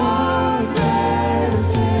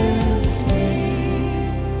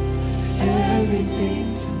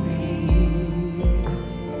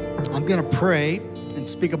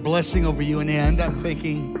 speak a blessing over you and end. I'm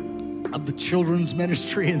thinking of the children's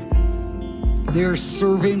ministry, and they're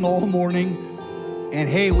serving all morning. And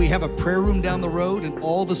hey, we have a prayer room down the road, and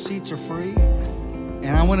all the seats are free. And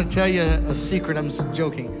I want to tell you a secret. I'm just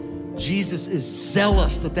joking. Jesus is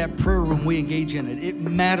zealous that prayer room, we engage in it. It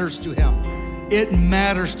matters to him. It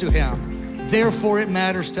matters to him. Therefore, it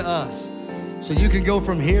matters to us. So you can go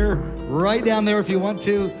from here right down there if you want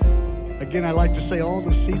to. Again, I like to say all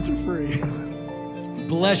the seats are free.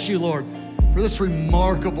 Bless you, Lord, for this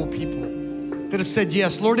remarkable people that have said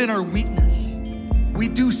yes. Lord, in our weakness, we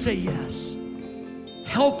do say yes.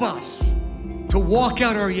 Help us to walk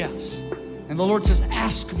out our yes. And the Lord says,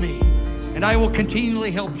 ask me, and I will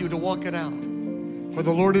continually help you to walk it out. For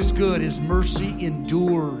the Lord is good. His mercy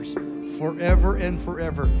endures forever and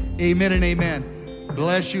forever. Amen and amen.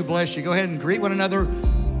 Bless you, bless you. Go ahead and greet one another.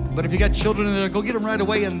 But if you got children in there, go get them right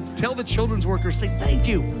away and tell the children's workers, say thank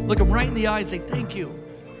you. Look them right in the eye and say thank you.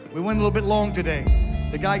 We went a little bit long today.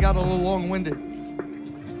 The guy got a little long-winded.